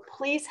 Yes. So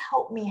please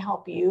help me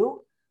help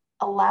you.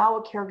 Allow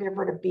a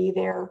caregiver to be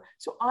there.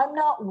 So I'm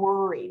not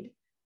worried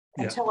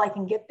until I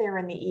can get there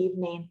in the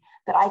evening,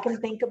 that I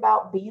can think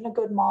about being a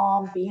good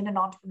mom, being an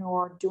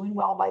entrepreneur, doing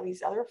well by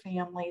these other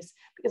families,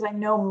 because I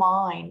know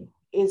mine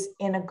is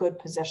in a good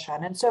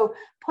position. And so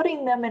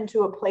putting them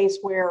into a place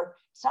where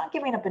it's not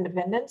giving up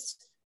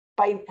independence.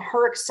 By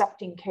her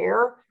accepting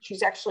care,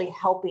 she's actually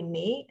helping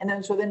me. And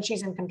then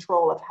she's in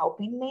control of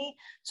helping me.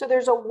 So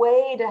there's a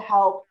way to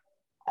help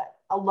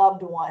a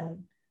loved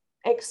one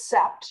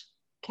accept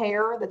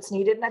care that's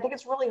needed. And I think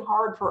it's really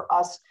hard for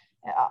us,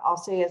 I'll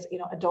say as,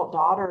 adult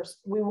daughters,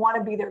 we want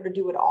to be there to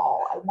do it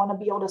all. I want to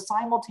be able to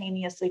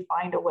simultaneously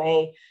find a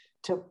way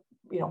to,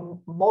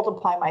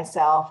 multiply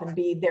myself and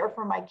be there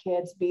for my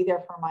kids, be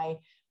there for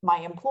my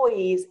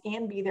employees,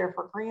 and be there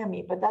for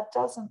Grammy, but that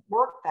doesn't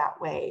work that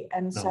way.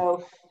 And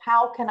so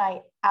how can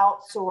I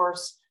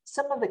outsource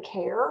some of the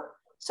care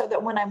so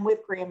that when I'm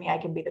with Grammy, I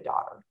can be the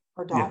daughter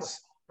or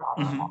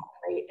daughter-in-law,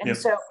 right? And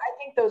so I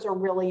think those are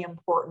really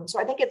important. So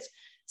I think it's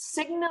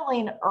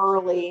signaling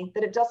early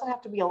that it doesn't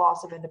have to be a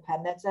loss of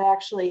independence. It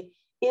actually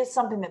is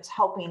something that's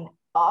helping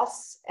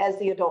us as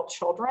the adult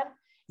children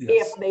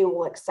if they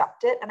will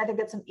accept it. And I think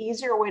that's an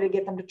easier way to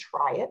get them to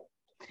try it.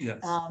 Yes.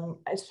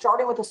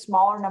 Starting with a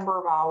smaller number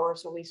of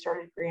hours. So we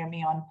started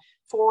Grammy on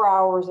 4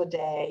 hours a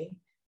day.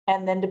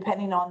 And then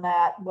depending on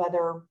that,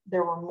 whether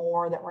there were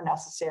more that were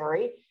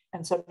necessary.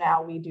 And so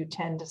now we do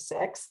 10 to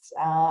 6.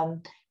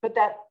 But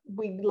that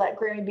we let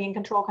Grammy be in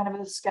control kind of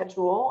the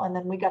schedule. And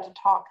then we got to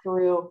talk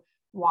through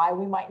why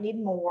we might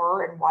need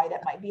more and why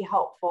that might be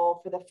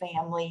helpful for the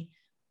family.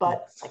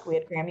 But like we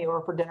had Grammy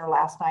over for dinner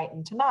last night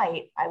and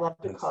tonight, I love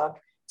to cook.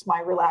 It's my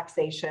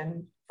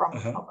relaxation from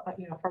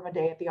a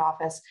day at the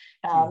office.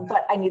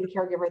 But I need the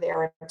caregiver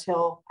there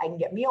until I can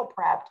get meal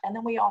prepped. And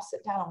then we all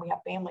sit down and we have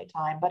family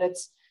time. But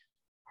it's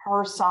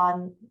her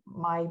son,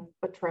 my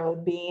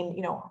betrothed,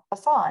 being, a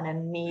son,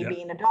 and me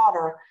being a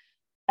daughter,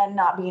 and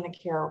not being a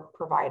care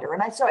provider.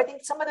 And so I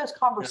think some of those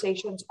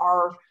conversations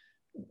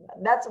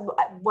that's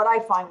what I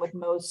find with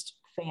most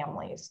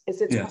families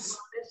is it's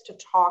to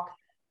talk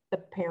the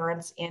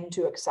parents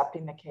into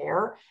accepting the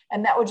care.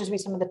 And that would just be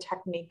some of the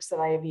techniques that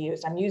I have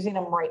used. I'm using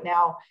them right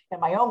now in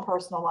my own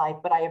personal life,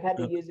 but I have had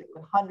to use it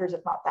with hundreds,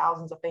 if not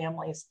thousands of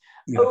families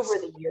over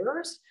the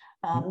years.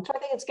 So I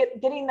think it's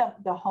getting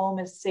the home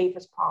as safe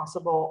as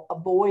possible,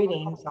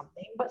 avoiding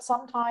something, but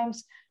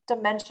sometimes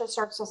dementia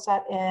starts to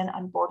set in,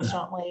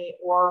 unfortunately,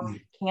 or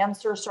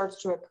cancer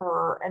starts to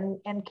occur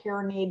and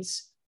care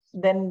needs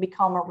then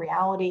become a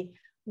reality.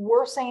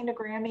 We're saying to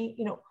Grammy,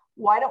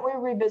 why don't we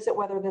revisit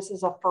whether this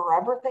is a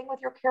forever thing with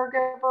your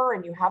caregiver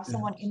and you have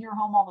someone in your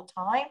home all the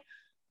time?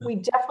 We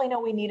definitely know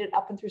we need it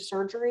up and through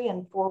surgery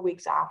and 4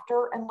 weeks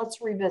after, and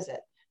let's revisit.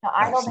 Now,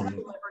 I don't think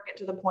we'll ever get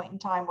to the point in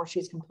time where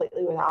she's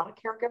completely without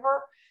a caregiver,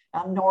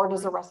 nor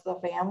does the rest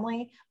of the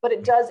family, but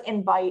it does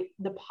invite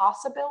the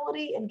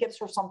possibility and gives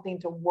her something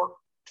to work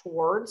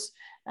towards.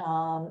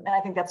 And I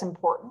think that's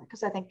important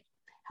because I think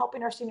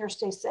helping our seniors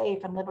stay safe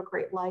and live a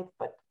great life,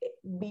 but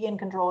be in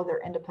control of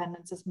their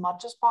independence as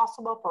much as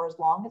possible for as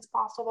long as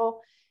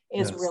possible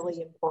is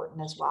really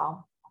important as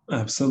well.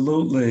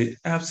 Absolutely.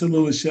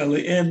 Absolutely,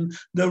 Shelly. And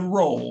the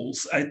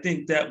roles, I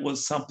think that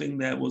was something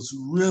that was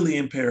really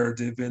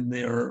imperative in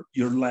your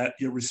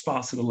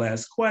response to the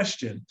last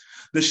question.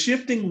 The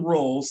shifting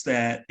roles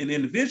that an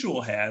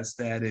individual has,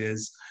 that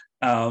is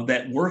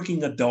that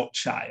working adult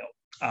child.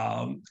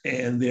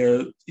 And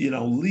they're,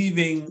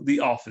 leaving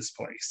the office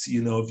place,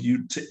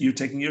 if you're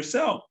taking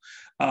yourself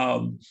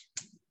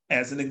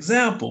as an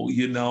example,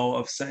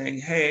 of saying,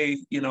 hey,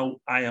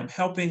 I am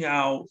helping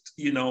out,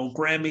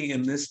 Grammy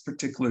in this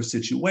particular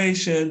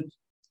situation.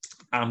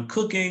 I'm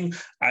cooking.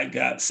 I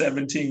got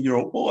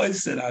 17-year-old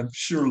boys that I'm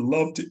sure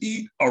love to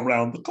eat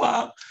around the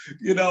clock.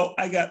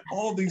 I got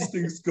all these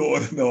things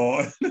going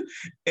on,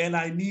 and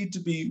I need to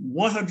be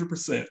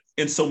 100%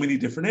 in so many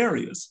different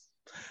areas.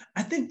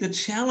 I think the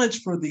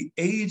challenge for the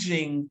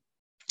aging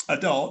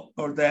adult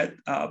or that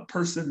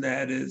person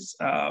that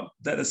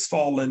has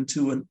fallen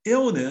to an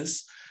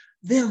illness,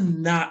 they're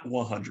not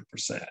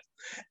 100%.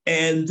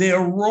 And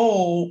their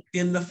role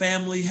in the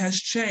family has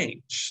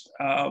changed,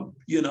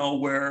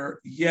 where,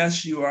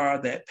 yes, you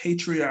are that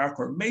patriarch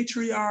or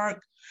matriarch,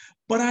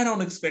 but I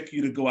don't expect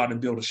you to go out and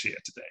build a shed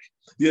today.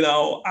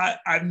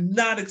 I'm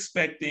not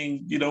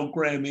expecting,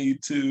 Grammy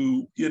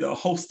to,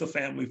 host the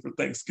family for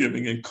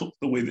Thanksgiving and cook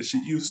the way that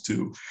she used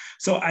to.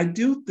 So I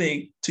do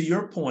think, to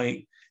your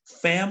point,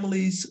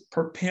 families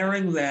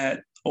preparing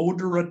that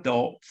older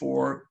adult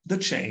for the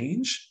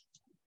change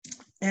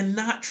and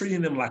not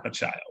treating them like a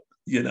child.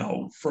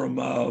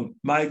 From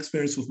my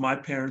experience with my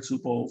parents who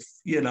both,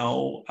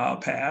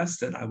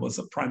 passed, and I was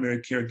a primary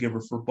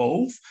caregiver for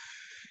both.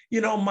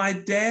 My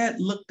dad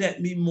looked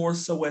at me more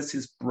so as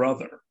his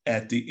brother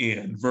at the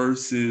end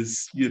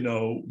versus,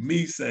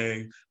 me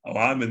saying, oh,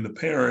 I'm in the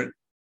parent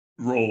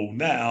role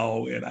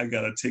now and I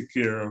got to take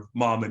care of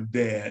mom and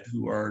dad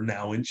who are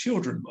now in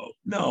children mode.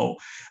 No,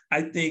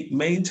 I think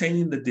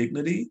maintaining the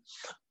dignity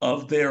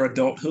of their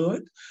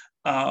adulthood,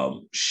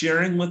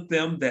 sharing with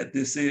them that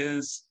this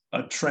is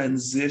a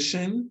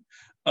transition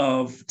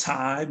of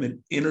time and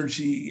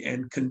energy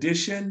and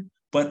condition,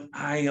 but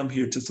I am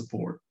here to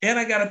support. And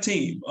I got a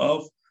team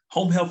of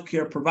home health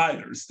care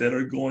providers that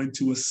are going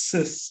to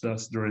assist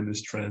us during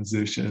this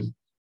transition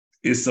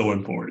is so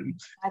important.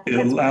 It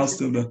allows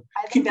them to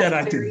keep that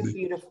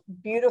identity.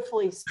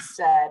 Beautifully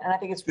said. And I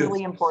think it's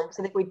really important.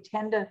 So I think we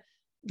tend to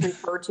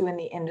refer to in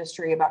the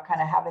industry about kind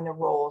of having the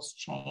roles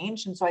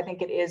change. And so I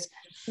think it is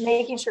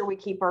making sure we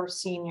keep our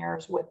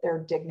seniors with their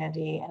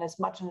dignity and as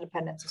much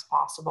independence as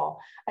possible.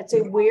 I'd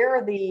say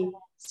where the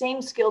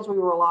same skills we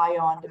rely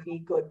on to be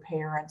good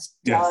parents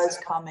does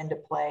come into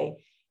play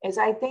is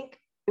I think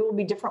it will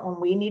be different when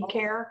we need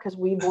care because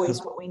we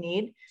voice what we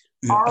need.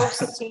 Our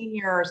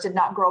seniors did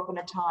not grow up in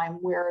a time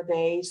where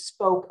they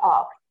spoke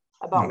up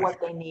about what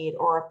they need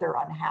or if they're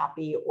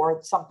unhappy or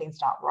something's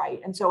not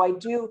right. And so I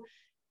do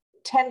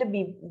tend to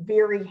be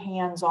very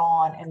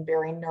hands-on and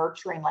very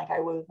nurturing like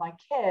I would with my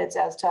kids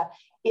as to,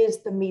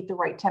 is the meat the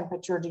right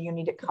temperature? Do you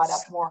need to cut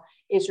up more?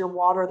 Is your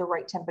water the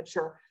right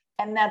temperature?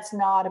 And that's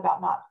not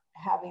about not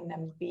having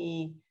them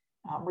be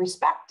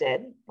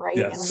respected, right?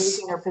 And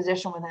losing their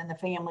position within the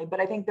family. But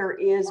I think there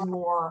is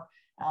more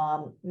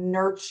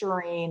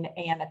nurturing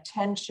and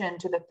attention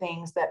to the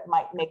things that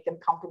might make them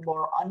comfortable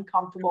or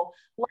uncomfortable,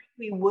 like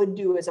we would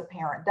do as a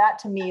parent. That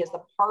to me is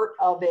the part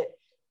of it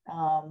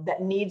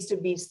that needs to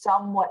be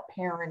somewhat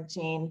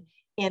parenting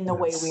in the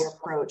way we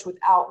approach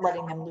without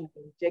letting them lose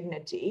their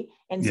dignity.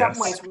 In some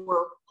ways,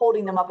 we're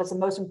holding them up as the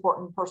most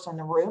important person in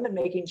the room and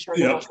making sure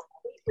they're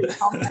completely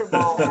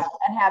comfortable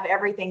and have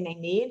everything they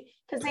need,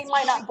 because they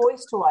might not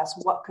voice to us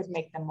what could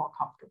make them more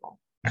comfortable.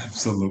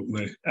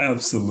 Absolutely.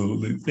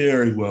 Absolutely.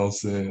 Very well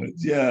said.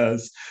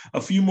 Yes.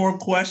 A few more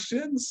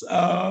questions,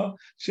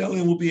 Shelly,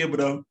 and we'll be able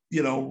to,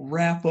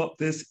 wrap up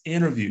this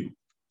interview.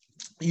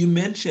 You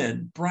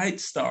mentioned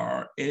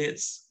BrightStar,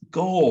 its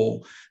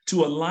goal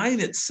to align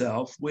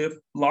itself with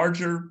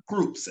larger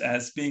groups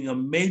as being a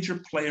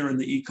major player in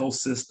the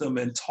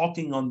ecosystem and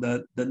talking on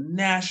the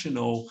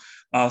national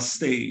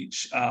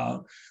stage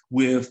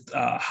with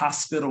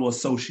hospital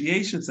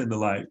associations and the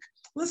like.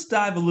 Let's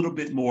dive a little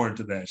bit more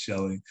into that,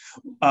 Shelly.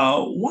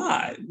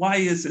 Why? Why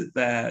is it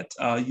that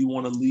you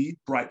want to lead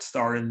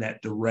BrightStar in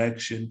that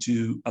direction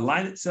to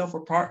align itself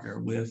or partner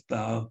with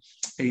a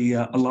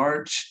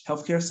large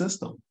healthcare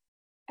system?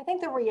 I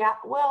think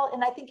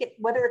and I think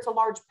whether it's a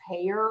large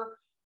payer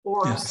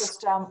or a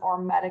system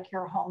or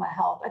Medicare home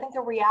health, I think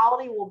the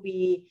reality will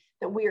be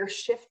that we are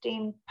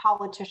shifting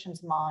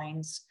politicians'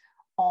 minds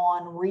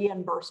on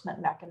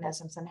reimbursement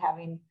mechanisms and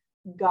having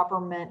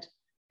government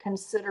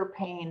consider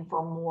paying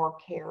for more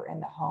care in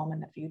the home in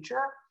the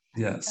future.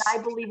 Yes. And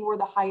I believe we're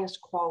the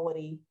highest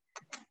quality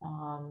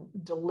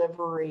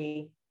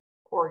delivery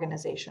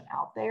organization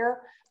out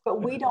there,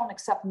 but we don't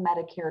accept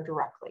Medicare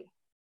directly.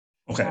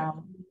 Okay.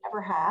 We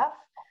never have.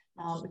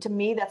 To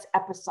me, that's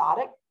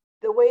episodic.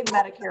 The way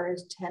Medicare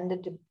has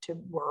tended to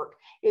work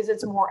is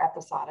it's more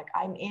episodic.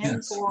 I'm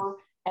in for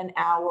an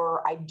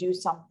hour, I do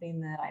something,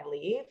 then I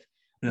leave.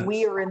 Yes.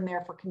 We are in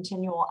there for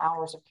continual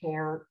hours of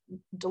care,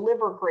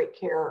 deliver great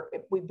care.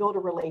 If we build a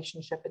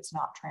relationship, it's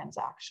not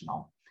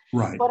transactional.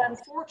 Right. But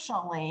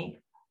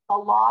unfortunately, a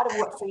lot of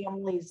what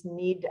families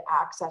need to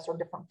access are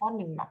different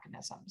funding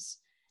mechanisms.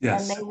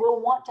 Yes. And they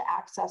will want to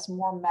access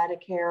more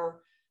Medicare,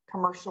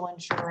 commercial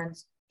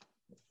insurance,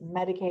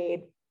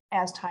 Medicaid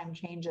as time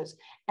changes.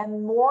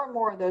 And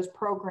more of those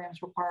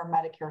programs require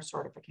Medicare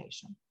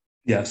certification.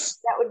 Yes.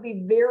 That would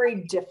be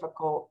very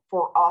difficult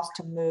for us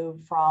to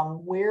move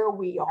from where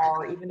we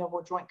are, even though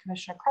we're Joint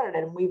Commission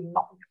accredited, and we've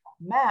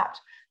mapped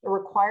the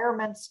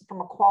requirements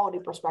from a quality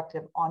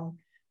perspective on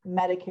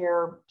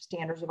Medicare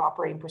standards of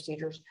operating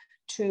procedures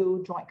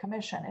to Joint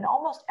Commission. And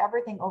almost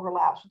everything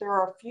overlaps. There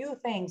are a few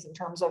things in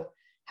terms of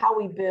how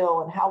we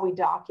bill and how we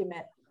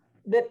document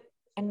that,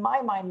 in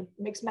my mind,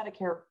 makes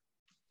Medicare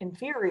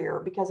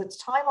inferior because it's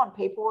time on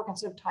paperwork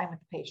instead of time with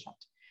the patient.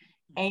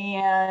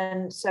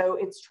 And so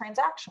it's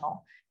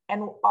transactional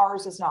and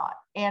ours is not.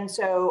 And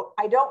so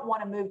I don't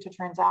want to move to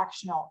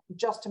transactional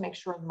just to make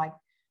sure my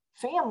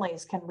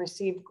families can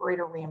receive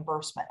greater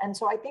reimbursement. And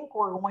so I think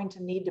we're going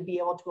to need to be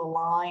able to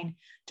align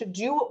to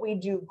do what we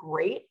do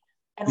great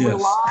and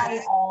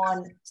rely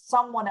on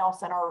someone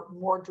else in our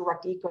more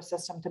direct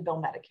ecosystem to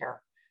bill Medicare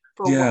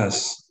for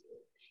yes.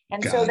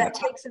 And so that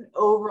takes an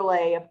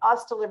overlay of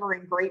us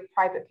delivering great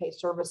private pay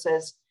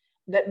services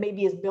that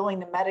maybe is billing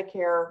the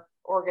Medicare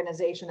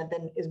organization and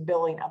then is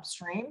billing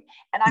upstream.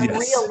 And I'm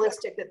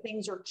realistic that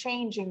things are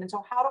changing. And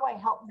so how do I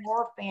help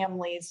more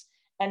families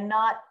and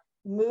not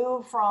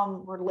move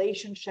from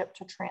relationship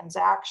to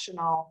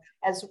transactional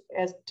as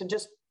to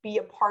just be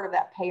a part of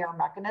that payer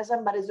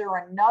mechanism? But is there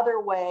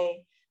another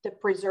way that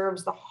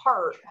preserves the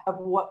heart of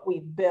what we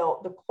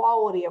built, the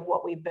quality of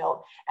what we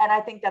built? And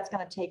I think that's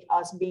going to take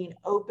us being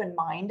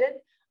open-minded.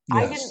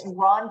 I didn't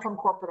run from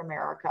corporate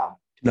America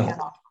to be an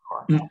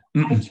entrepreneur.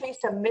 I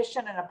chased a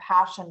mission and a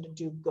passion to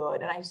do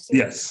good. And I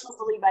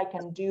believe I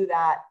can do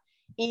that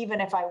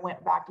even if I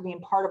went back to being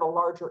part of a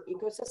larger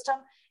ecosystem,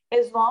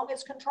 as long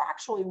as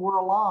contractually we're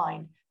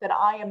aligned that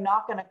I am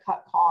not going to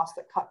cut costs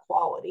that cut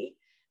quality.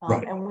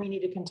 And we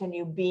need to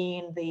continue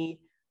being the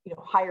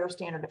higher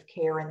standard of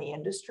care in the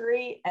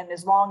industry. And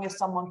as long as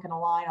someone can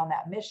align on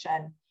that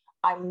mission,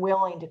 I'm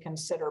willing to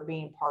consider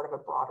being part of a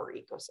broader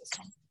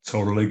ecosystem.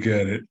 Totally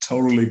get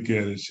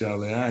it,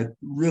 Shelly. I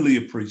really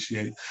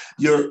appreciate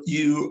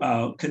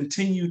you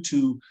continue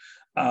to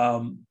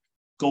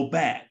go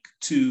back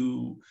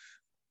to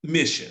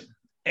mission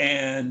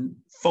and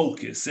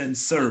focus and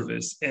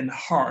service and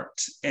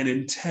heart and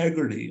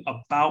integrity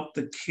about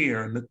the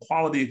care and the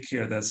quality of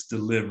care that's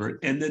delivered,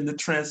 and then the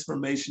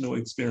transformational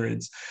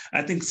experience.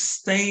 I think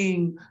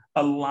staying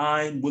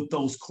aligned with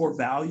those core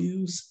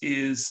values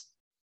is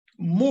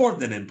more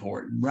than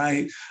important,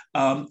 right?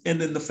 And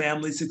then the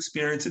families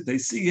experience it, they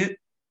see it.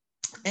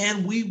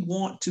 And we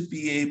want to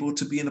be able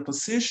to be in a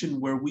position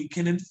where we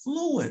can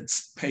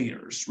influence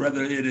payers,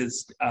 whether it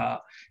is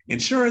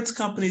insurance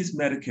companies,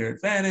 Medicare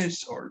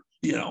Advantage, or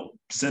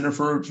Center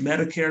for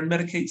Medicare and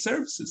Medicaid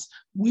Services.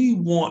 We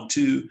want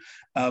to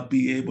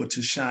be able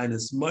to shine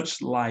as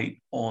much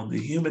light on the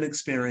human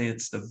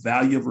experience, the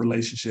value of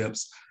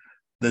relationships,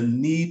 the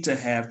need to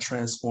have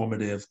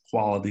transformative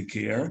quality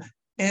care.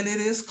 And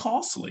it is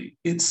costly.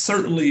 It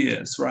certainly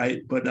is,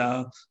 right?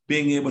 But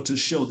being able to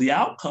show the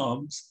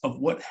outcomes of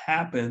what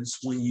happens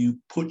when you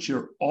put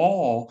your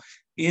all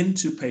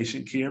into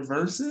patient care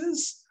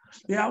versus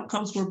the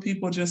outcomes where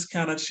people just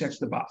kind of check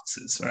the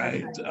boxes,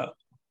 right?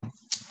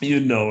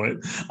 You know it.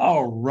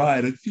 All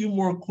right, a few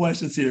more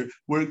questions here.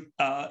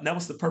 That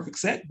was the perfect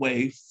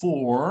segue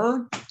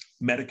for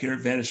Medicare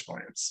Advantage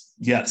plans.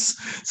 Yes.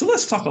 So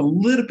let's talk a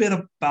little bit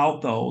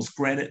about those.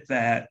 Granted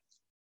that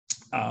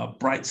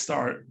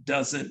BrightStar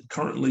doesn't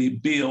currently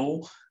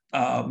bill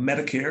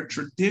Medicare,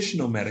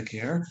 traditional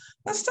Medicare.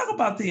 Let's talk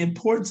about the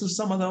importance of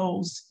some of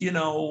those,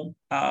 PPO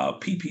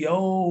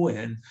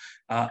and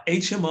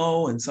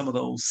HMO and some of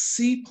those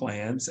C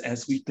plans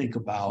as we think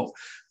about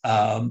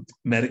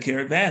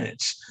Medicare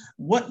Advantage.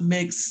 What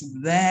makes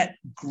that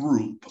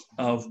group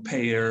of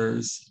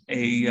payers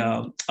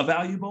a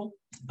valuable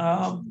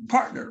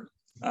partner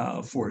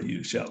for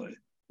you, Shelly?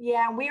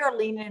 Yeah, we are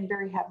leaning in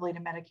very heavily to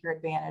Medicare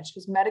Advantage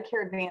because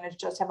Medicare Advantage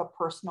does have a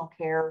personal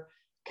care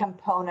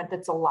component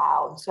that's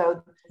allowed.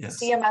 So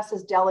CMS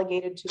is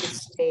delegated to the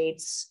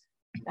states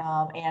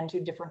and to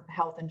different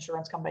health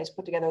insurance companies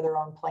put together their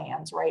own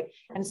plans, right?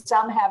 And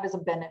some have as a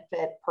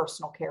benefit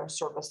personal care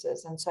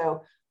services. And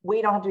so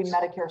we don't have to be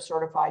Medicare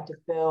certified to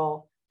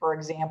bill, for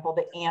example,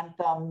 the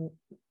Anthem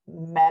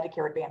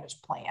Medicare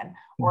Advantage plan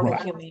or the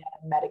Humana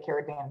Medicare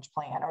Advantage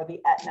plan or the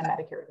Aetna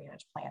Medicare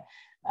Advantage plan.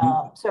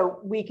 So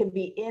we can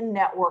be in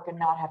network and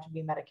not have to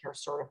be Medicare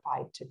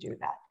certified to do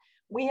that.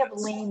 We have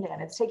leaned in.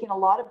 It's taken a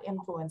lot of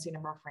influencing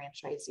of our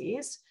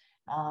franchisees.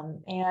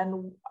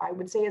 And I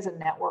would say as a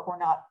network, we're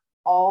not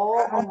all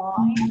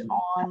aligned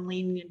on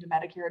leaning into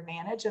Medicare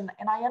Advantage. And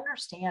I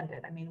understand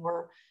it. I mean,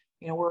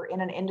 we're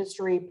in an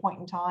industry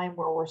point in time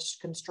where we're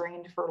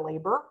constrained for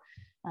labor.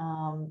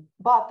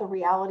 But the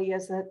reality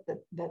is that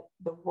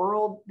the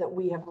world that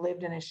we have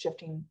lived in is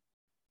shifting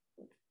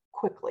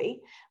quickly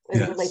as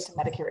it relates to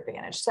Medicare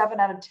Advantage. 7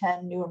 out of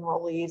 10 new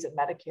enrollees at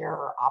Medicare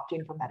are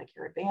opting for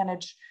Medicare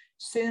Advantage.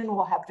 Soon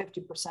we'll have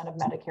 50% of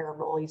Medicare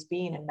enrollees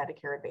being in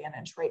Medicare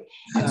Advantage, right?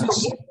 And so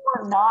if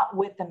we're not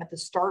with them at the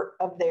start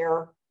of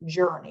their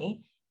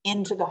journey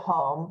into the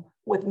home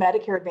with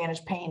Medicare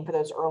Advantage paying for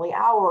those early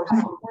hours, we're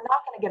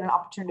not going to get an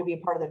opportunity to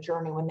be a part of the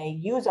journey when they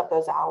use up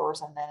those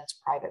hours and then it's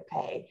private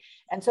pay.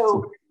 And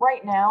so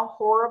right now,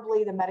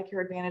 horribly, the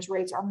Medicare Advantage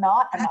rates are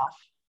not enough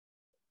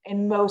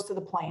in most of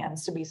the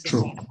plans to be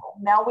sustainable.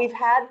 Now we've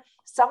had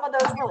some of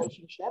those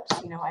relationships.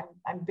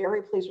 I'm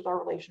very pleased with our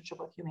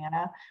relationship with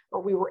Humana,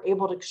 where we were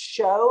able to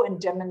show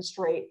and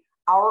demonstrate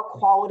our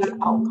quality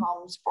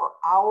outcomes for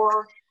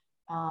our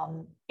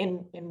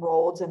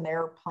enrolleds in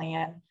their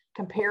plan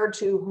compared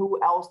to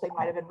who else they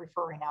might have been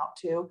referring out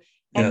to,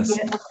 and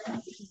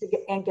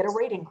get a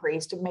rate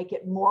increase to make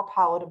it more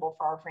palatable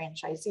for our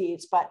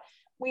franchisees. But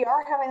we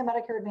are having the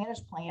Medicare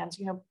Advantage plans,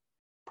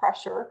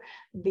 pressure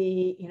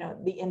the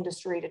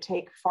industry to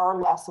take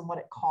far less than what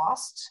it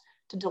costs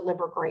to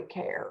deliver great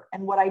care.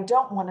 And what I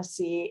don't want to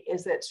see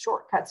is that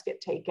shortcuts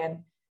get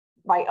taken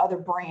by other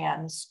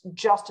brands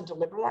just to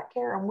deliver that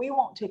care. And we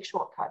won't take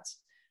shortcuts.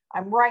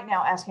 I'm right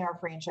now asking our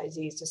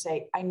franchisees to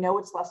say, I know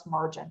it's less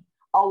margin,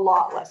 a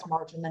lot less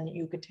margin than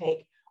you could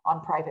take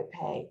on private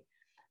pay,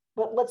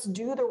 but let's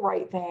do the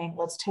right thing.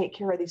 Let's take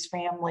care of these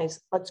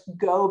families. Let's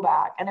go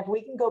back. And if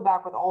we can go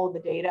back with all of the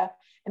data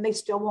and they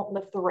still won't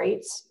lift the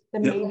rates,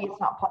 then maybe it's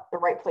not the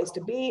right place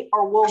to be,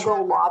 or we'll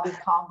go lobby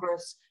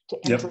Congress to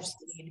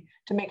intercede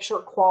to make sure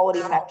quality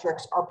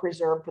metrics are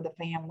preserved for the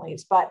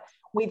families. But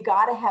we've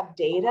got to have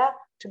data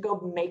to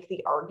go make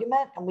the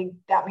argument. And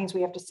that means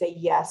we have to say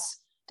yes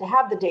to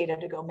have the data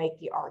to go make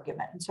the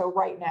argument. And so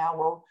right now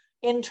we're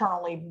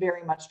internally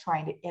very much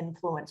trying to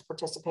influence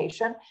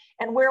participation.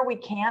 And where we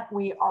can't,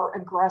 we are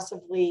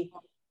aggressively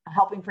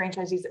helping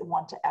franchisees that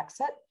want to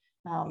exit,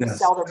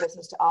 sell their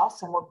business to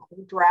us. And we're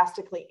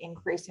drastically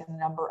increasing the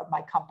number of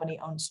my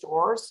company-owned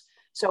stores.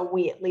 So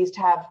we at least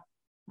have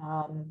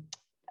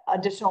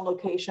additional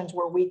locations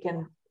where we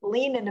can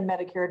lean into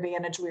Medicare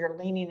Advantage. We are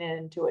leaning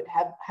into it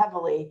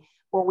heavily,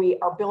 where we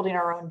are building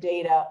our own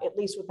data, at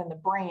least within the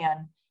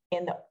brand,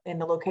 in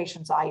the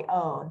locations I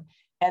own,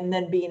 and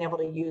then being able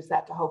to use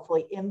that to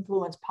hopefully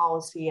influence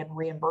policy and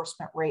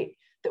reimbursement rate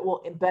that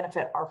will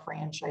benefit our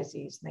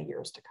franchisees in the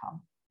years to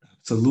come.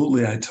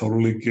 Absolutely. I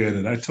totally get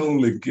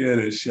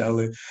it.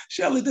 Shelly.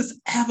 Shelly, this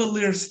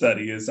Avalier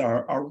study is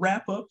our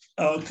wrap-up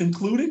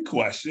concluded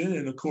question.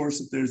 And of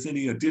course, if there's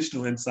any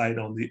additional insight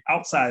on the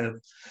outside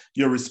of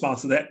your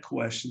response to that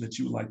question that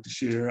you would like to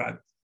share,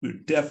 we're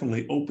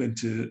definitely open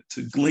to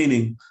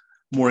gleaning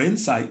more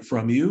insight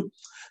from you.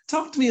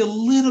 Talk to me a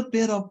little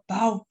bit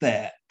about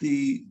that,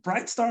 the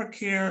BrightStar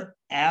Care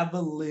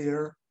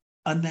Avalier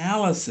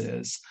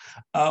analysis.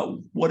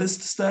 What is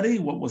the study?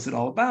 What was it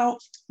all about?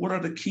 What are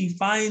the key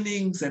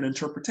findings and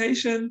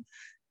interpretation?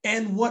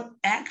 And what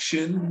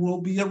action will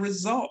be a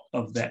result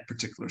of that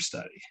particular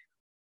study?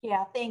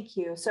 Yeah, thank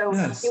you. So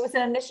it was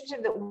an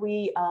initiative that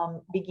we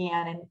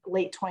began in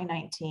late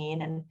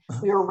 2019, and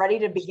we were ready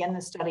to begin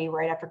the study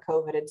right after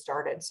COVID had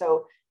started.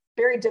 So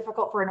very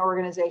difficult for an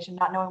organization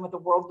not knowing what the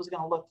world was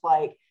going to look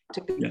like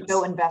to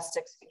go invest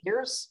 6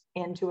 figures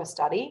into a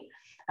study.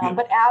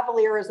 But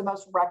Avalier is the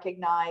most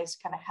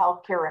recognized kind of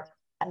healthcare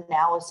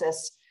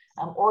analysis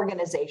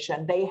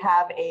organization. They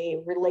have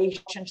a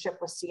relationship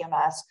with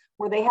CMS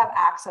where they have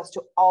access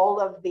to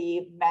all of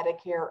the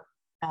Medicare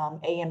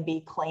A and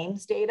B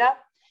claims data.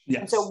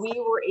 And so we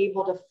were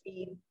able to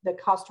feed the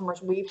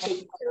customers we've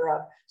taken care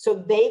of so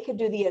they could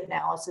do the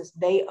analysis.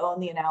 They own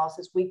the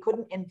analysis. We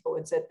couldn't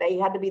influence it. They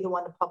had to be the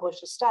one to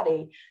publish a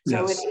study.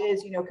 So it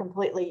is,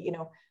 completely,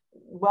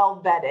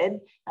 well vetted.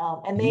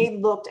 And they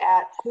looked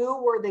at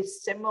who were the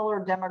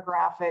similar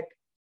demographic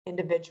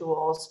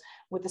individuals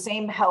with the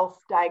same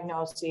health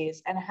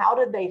diagnoses and how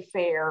did they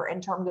fare in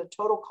terms of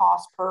total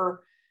cost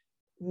per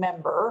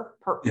member,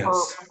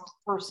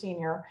 per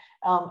senior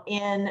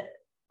in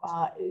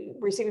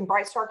receiving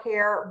BrightStar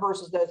care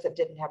versus those that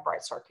didn't have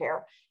BrightStar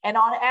care. And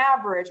on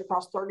average,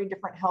 across 30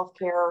 different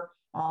healthcare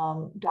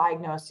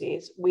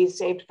diagnoses. We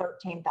saved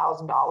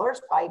 $13,000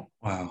 by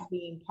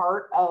being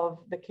part of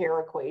the care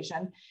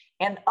equation,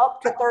 and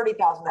up to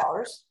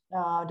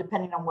 $30,000,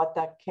 depending on what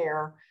the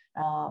care,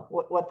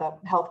 what the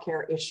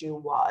healthcare issue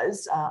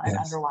was, an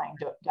underlying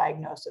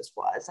diagnosis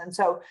was. And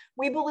so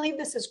we believe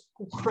this is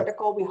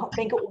critical. We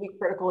think it will be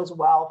critical as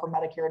well for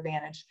Medicare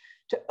Advantage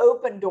to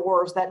open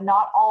doors that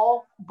not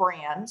all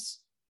brands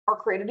are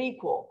created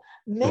equal.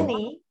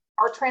 Many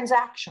are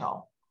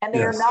transactional, and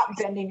they are not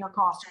bending your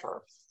cost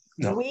curve.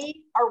 No.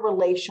 We are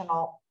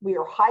relational. We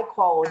are high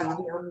quality.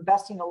 We are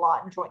investing a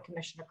lot in Joint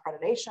Commission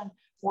accreditation.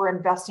 We're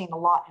investing a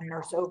lot in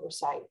nurse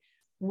oversight.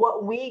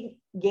 What we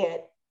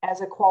get as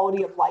a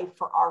quality of life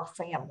for our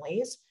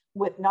families,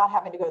 with not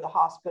having to go to the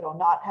hospital,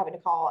 not having to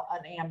call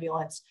an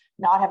ambulance,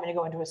 not having to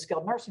go into a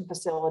skilled nursing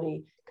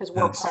facility because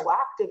we're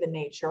proactive in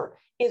nature,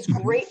 is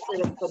great for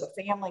the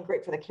family,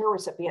 great for the care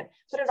recipient,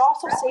 but it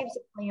also saves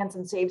the plans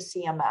and saves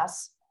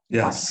CMS.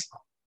 Yes.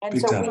 Money. And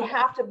so we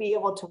have to be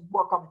able to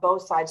work on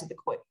both sides of the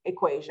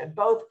equation,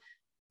 both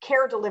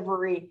care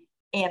delivery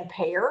and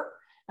payer.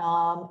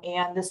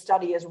 And this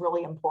study is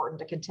really important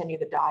to continue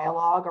the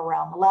dialogue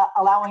around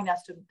allowing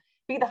us to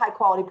be the high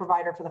quality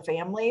provider for the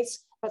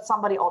families, but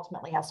somebody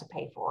ultimately has to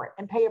pay for it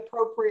and pay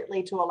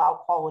appropriately to allow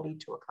quality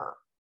to occur.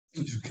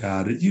 You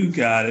got it. You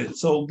got it.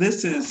 So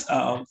this is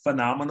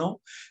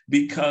phenomenal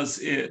because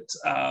it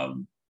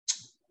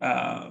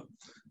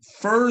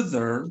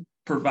further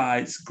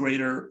provides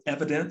greater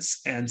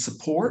evidence and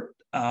support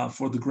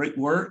for the great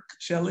work,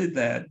 Shelly,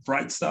 that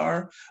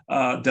BrightStar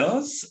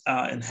does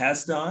and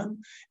has done.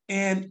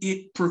 And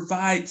it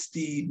provides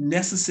the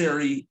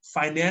necessary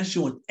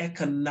financial and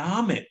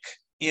economic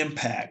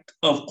impact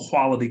of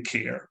quality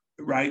care,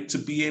 right? To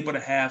be able to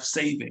have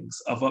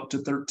savings of up to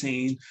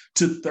 $13,000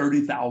 to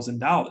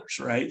 $30,000,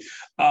 right?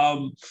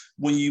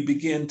 When you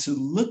begin to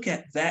look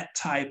at that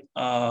type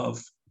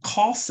of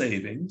cost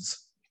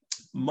savings,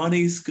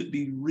 monies could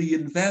be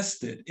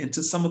reinvested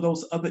into some of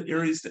those other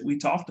areas that we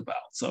talked about.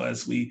 So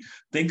as we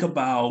think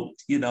about,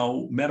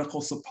 medical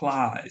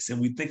supplies,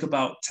 and we think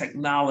about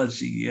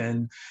technology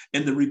and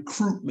the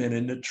recruitment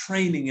and the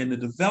training and the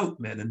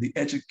development and the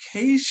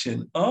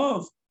education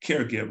of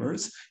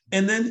caregivers,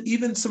 and then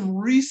even some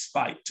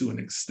respite to an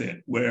extent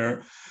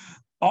where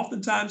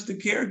oftentimes the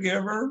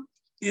caregiver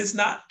is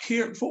not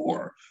cared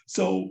for.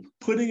 So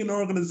putting an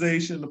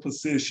organization in a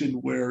position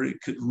where it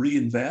could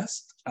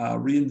reinvest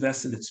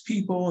in its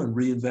people and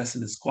reinvest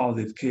in its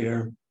quality of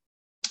care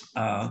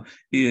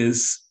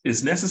is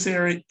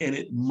necessary, and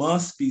it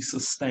must be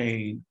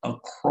sustained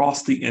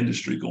across the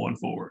industry going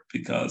forward,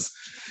 because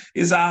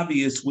it's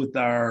obvious with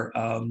our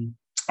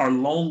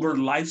longer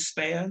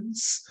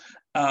lifespans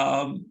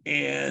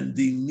and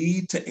the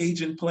need to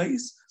age in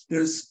place,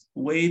 there's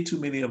way too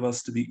many of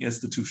us to be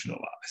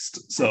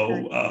institutionalized.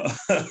 So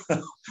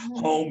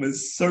home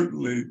is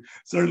certainly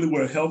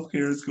where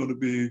healthcare is going to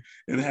be,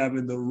 and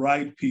having the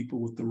right people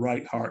with the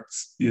right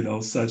hearts,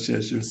 such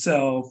as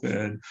yourself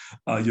and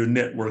your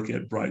network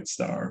at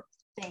BrightStar.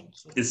 Thank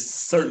you. Is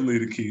certainly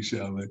the key,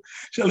 Shelly.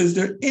 Shelly, is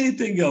there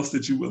anything else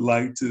that you would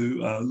like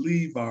to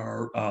leave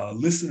our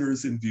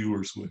listeners and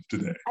viewers with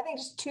today? I think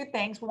just two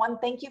things. One,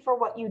 thank you for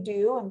what you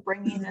do and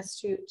bringing this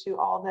to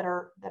all that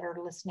are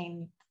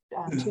listening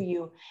to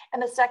you.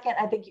 And the second,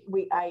 I think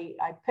I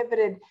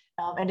pivoted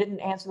and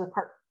didn't answer the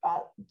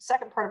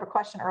second part of a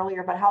question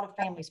earlier, but how do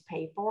families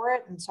pay for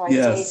it? And so I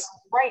say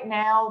right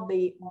now,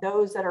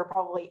 those that are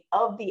probably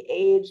of the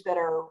age that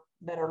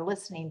are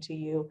listening to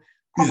you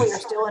probably are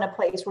still in a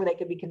place where they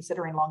could be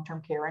considering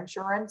long-term care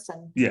insurance.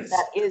 And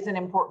that is an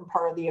important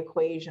part of the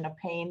equation of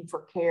paying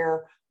for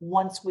care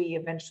once we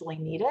eventually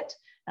need it.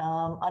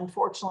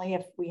 Unfortunately,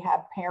 if we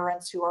have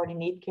parents who already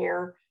need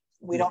care,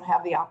 we don't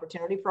have the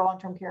opportunity for a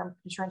long-term care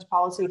insurance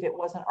policy if it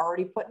wasn't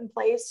already put in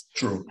place.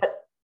 True. But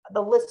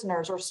the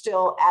listeners are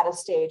still at a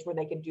stage where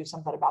they can do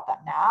something about that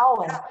now,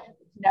 and it's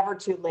never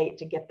too late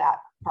to get that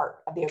part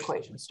of the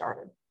equation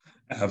started.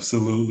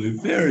 Absolutely.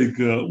 Very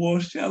good. Well,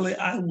 Shelly,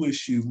 I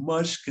wish you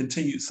much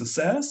continued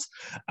success.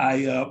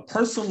 I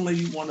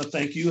personally want to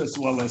thank you, as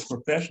well as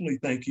professionally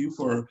thank you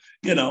for,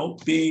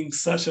 being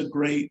such a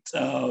great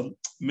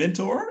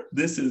mentor.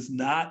 This is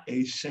not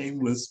a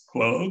shameless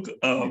plug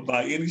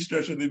by any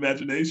stretch of the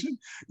imagination.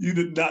 You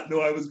did not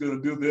know I was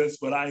going to do this,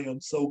 but I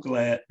am so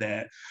glad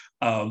that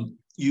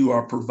you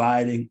are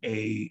providing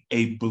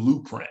a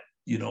blueprint,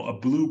 a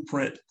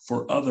blueprint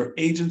for other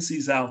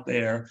agencies out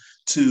there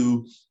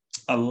to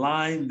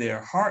align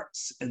their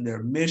hearts and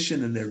their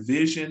mission and their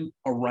vision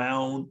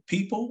around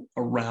people,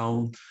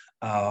 around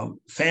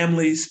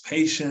families,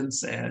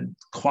 patients, and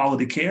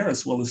quality care,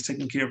 as well as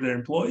taking care of their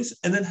employees,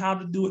 and then how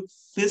to do it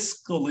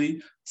fiscally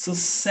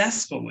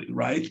successfully,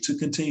 right? To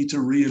continue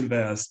to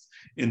reinvest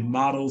in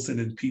models and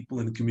in people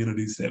and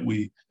communities that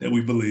we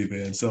believe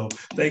in. So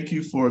thank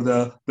you for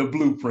the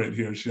blueprint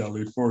here,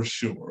 Shelly, for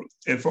sure,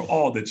 and for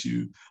all that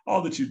you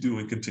do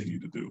and continue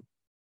to do.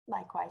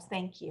 Likewise,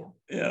 thank you.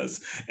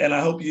 Yes, and I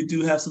hope you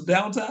do have some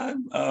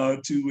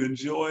downtime to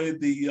enjoy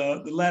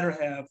the latter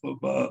half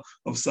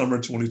of summer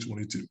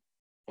 2022.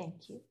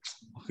 Thank you.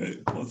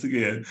 Okay, once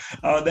again,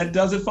 that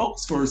does it,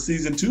 folks, for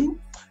season 2,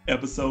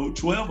 episode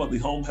 12 of the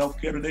Home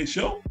Healthcare Today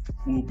show.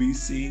 We'll be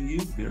seeing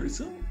you very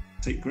soon.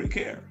 Take great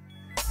care.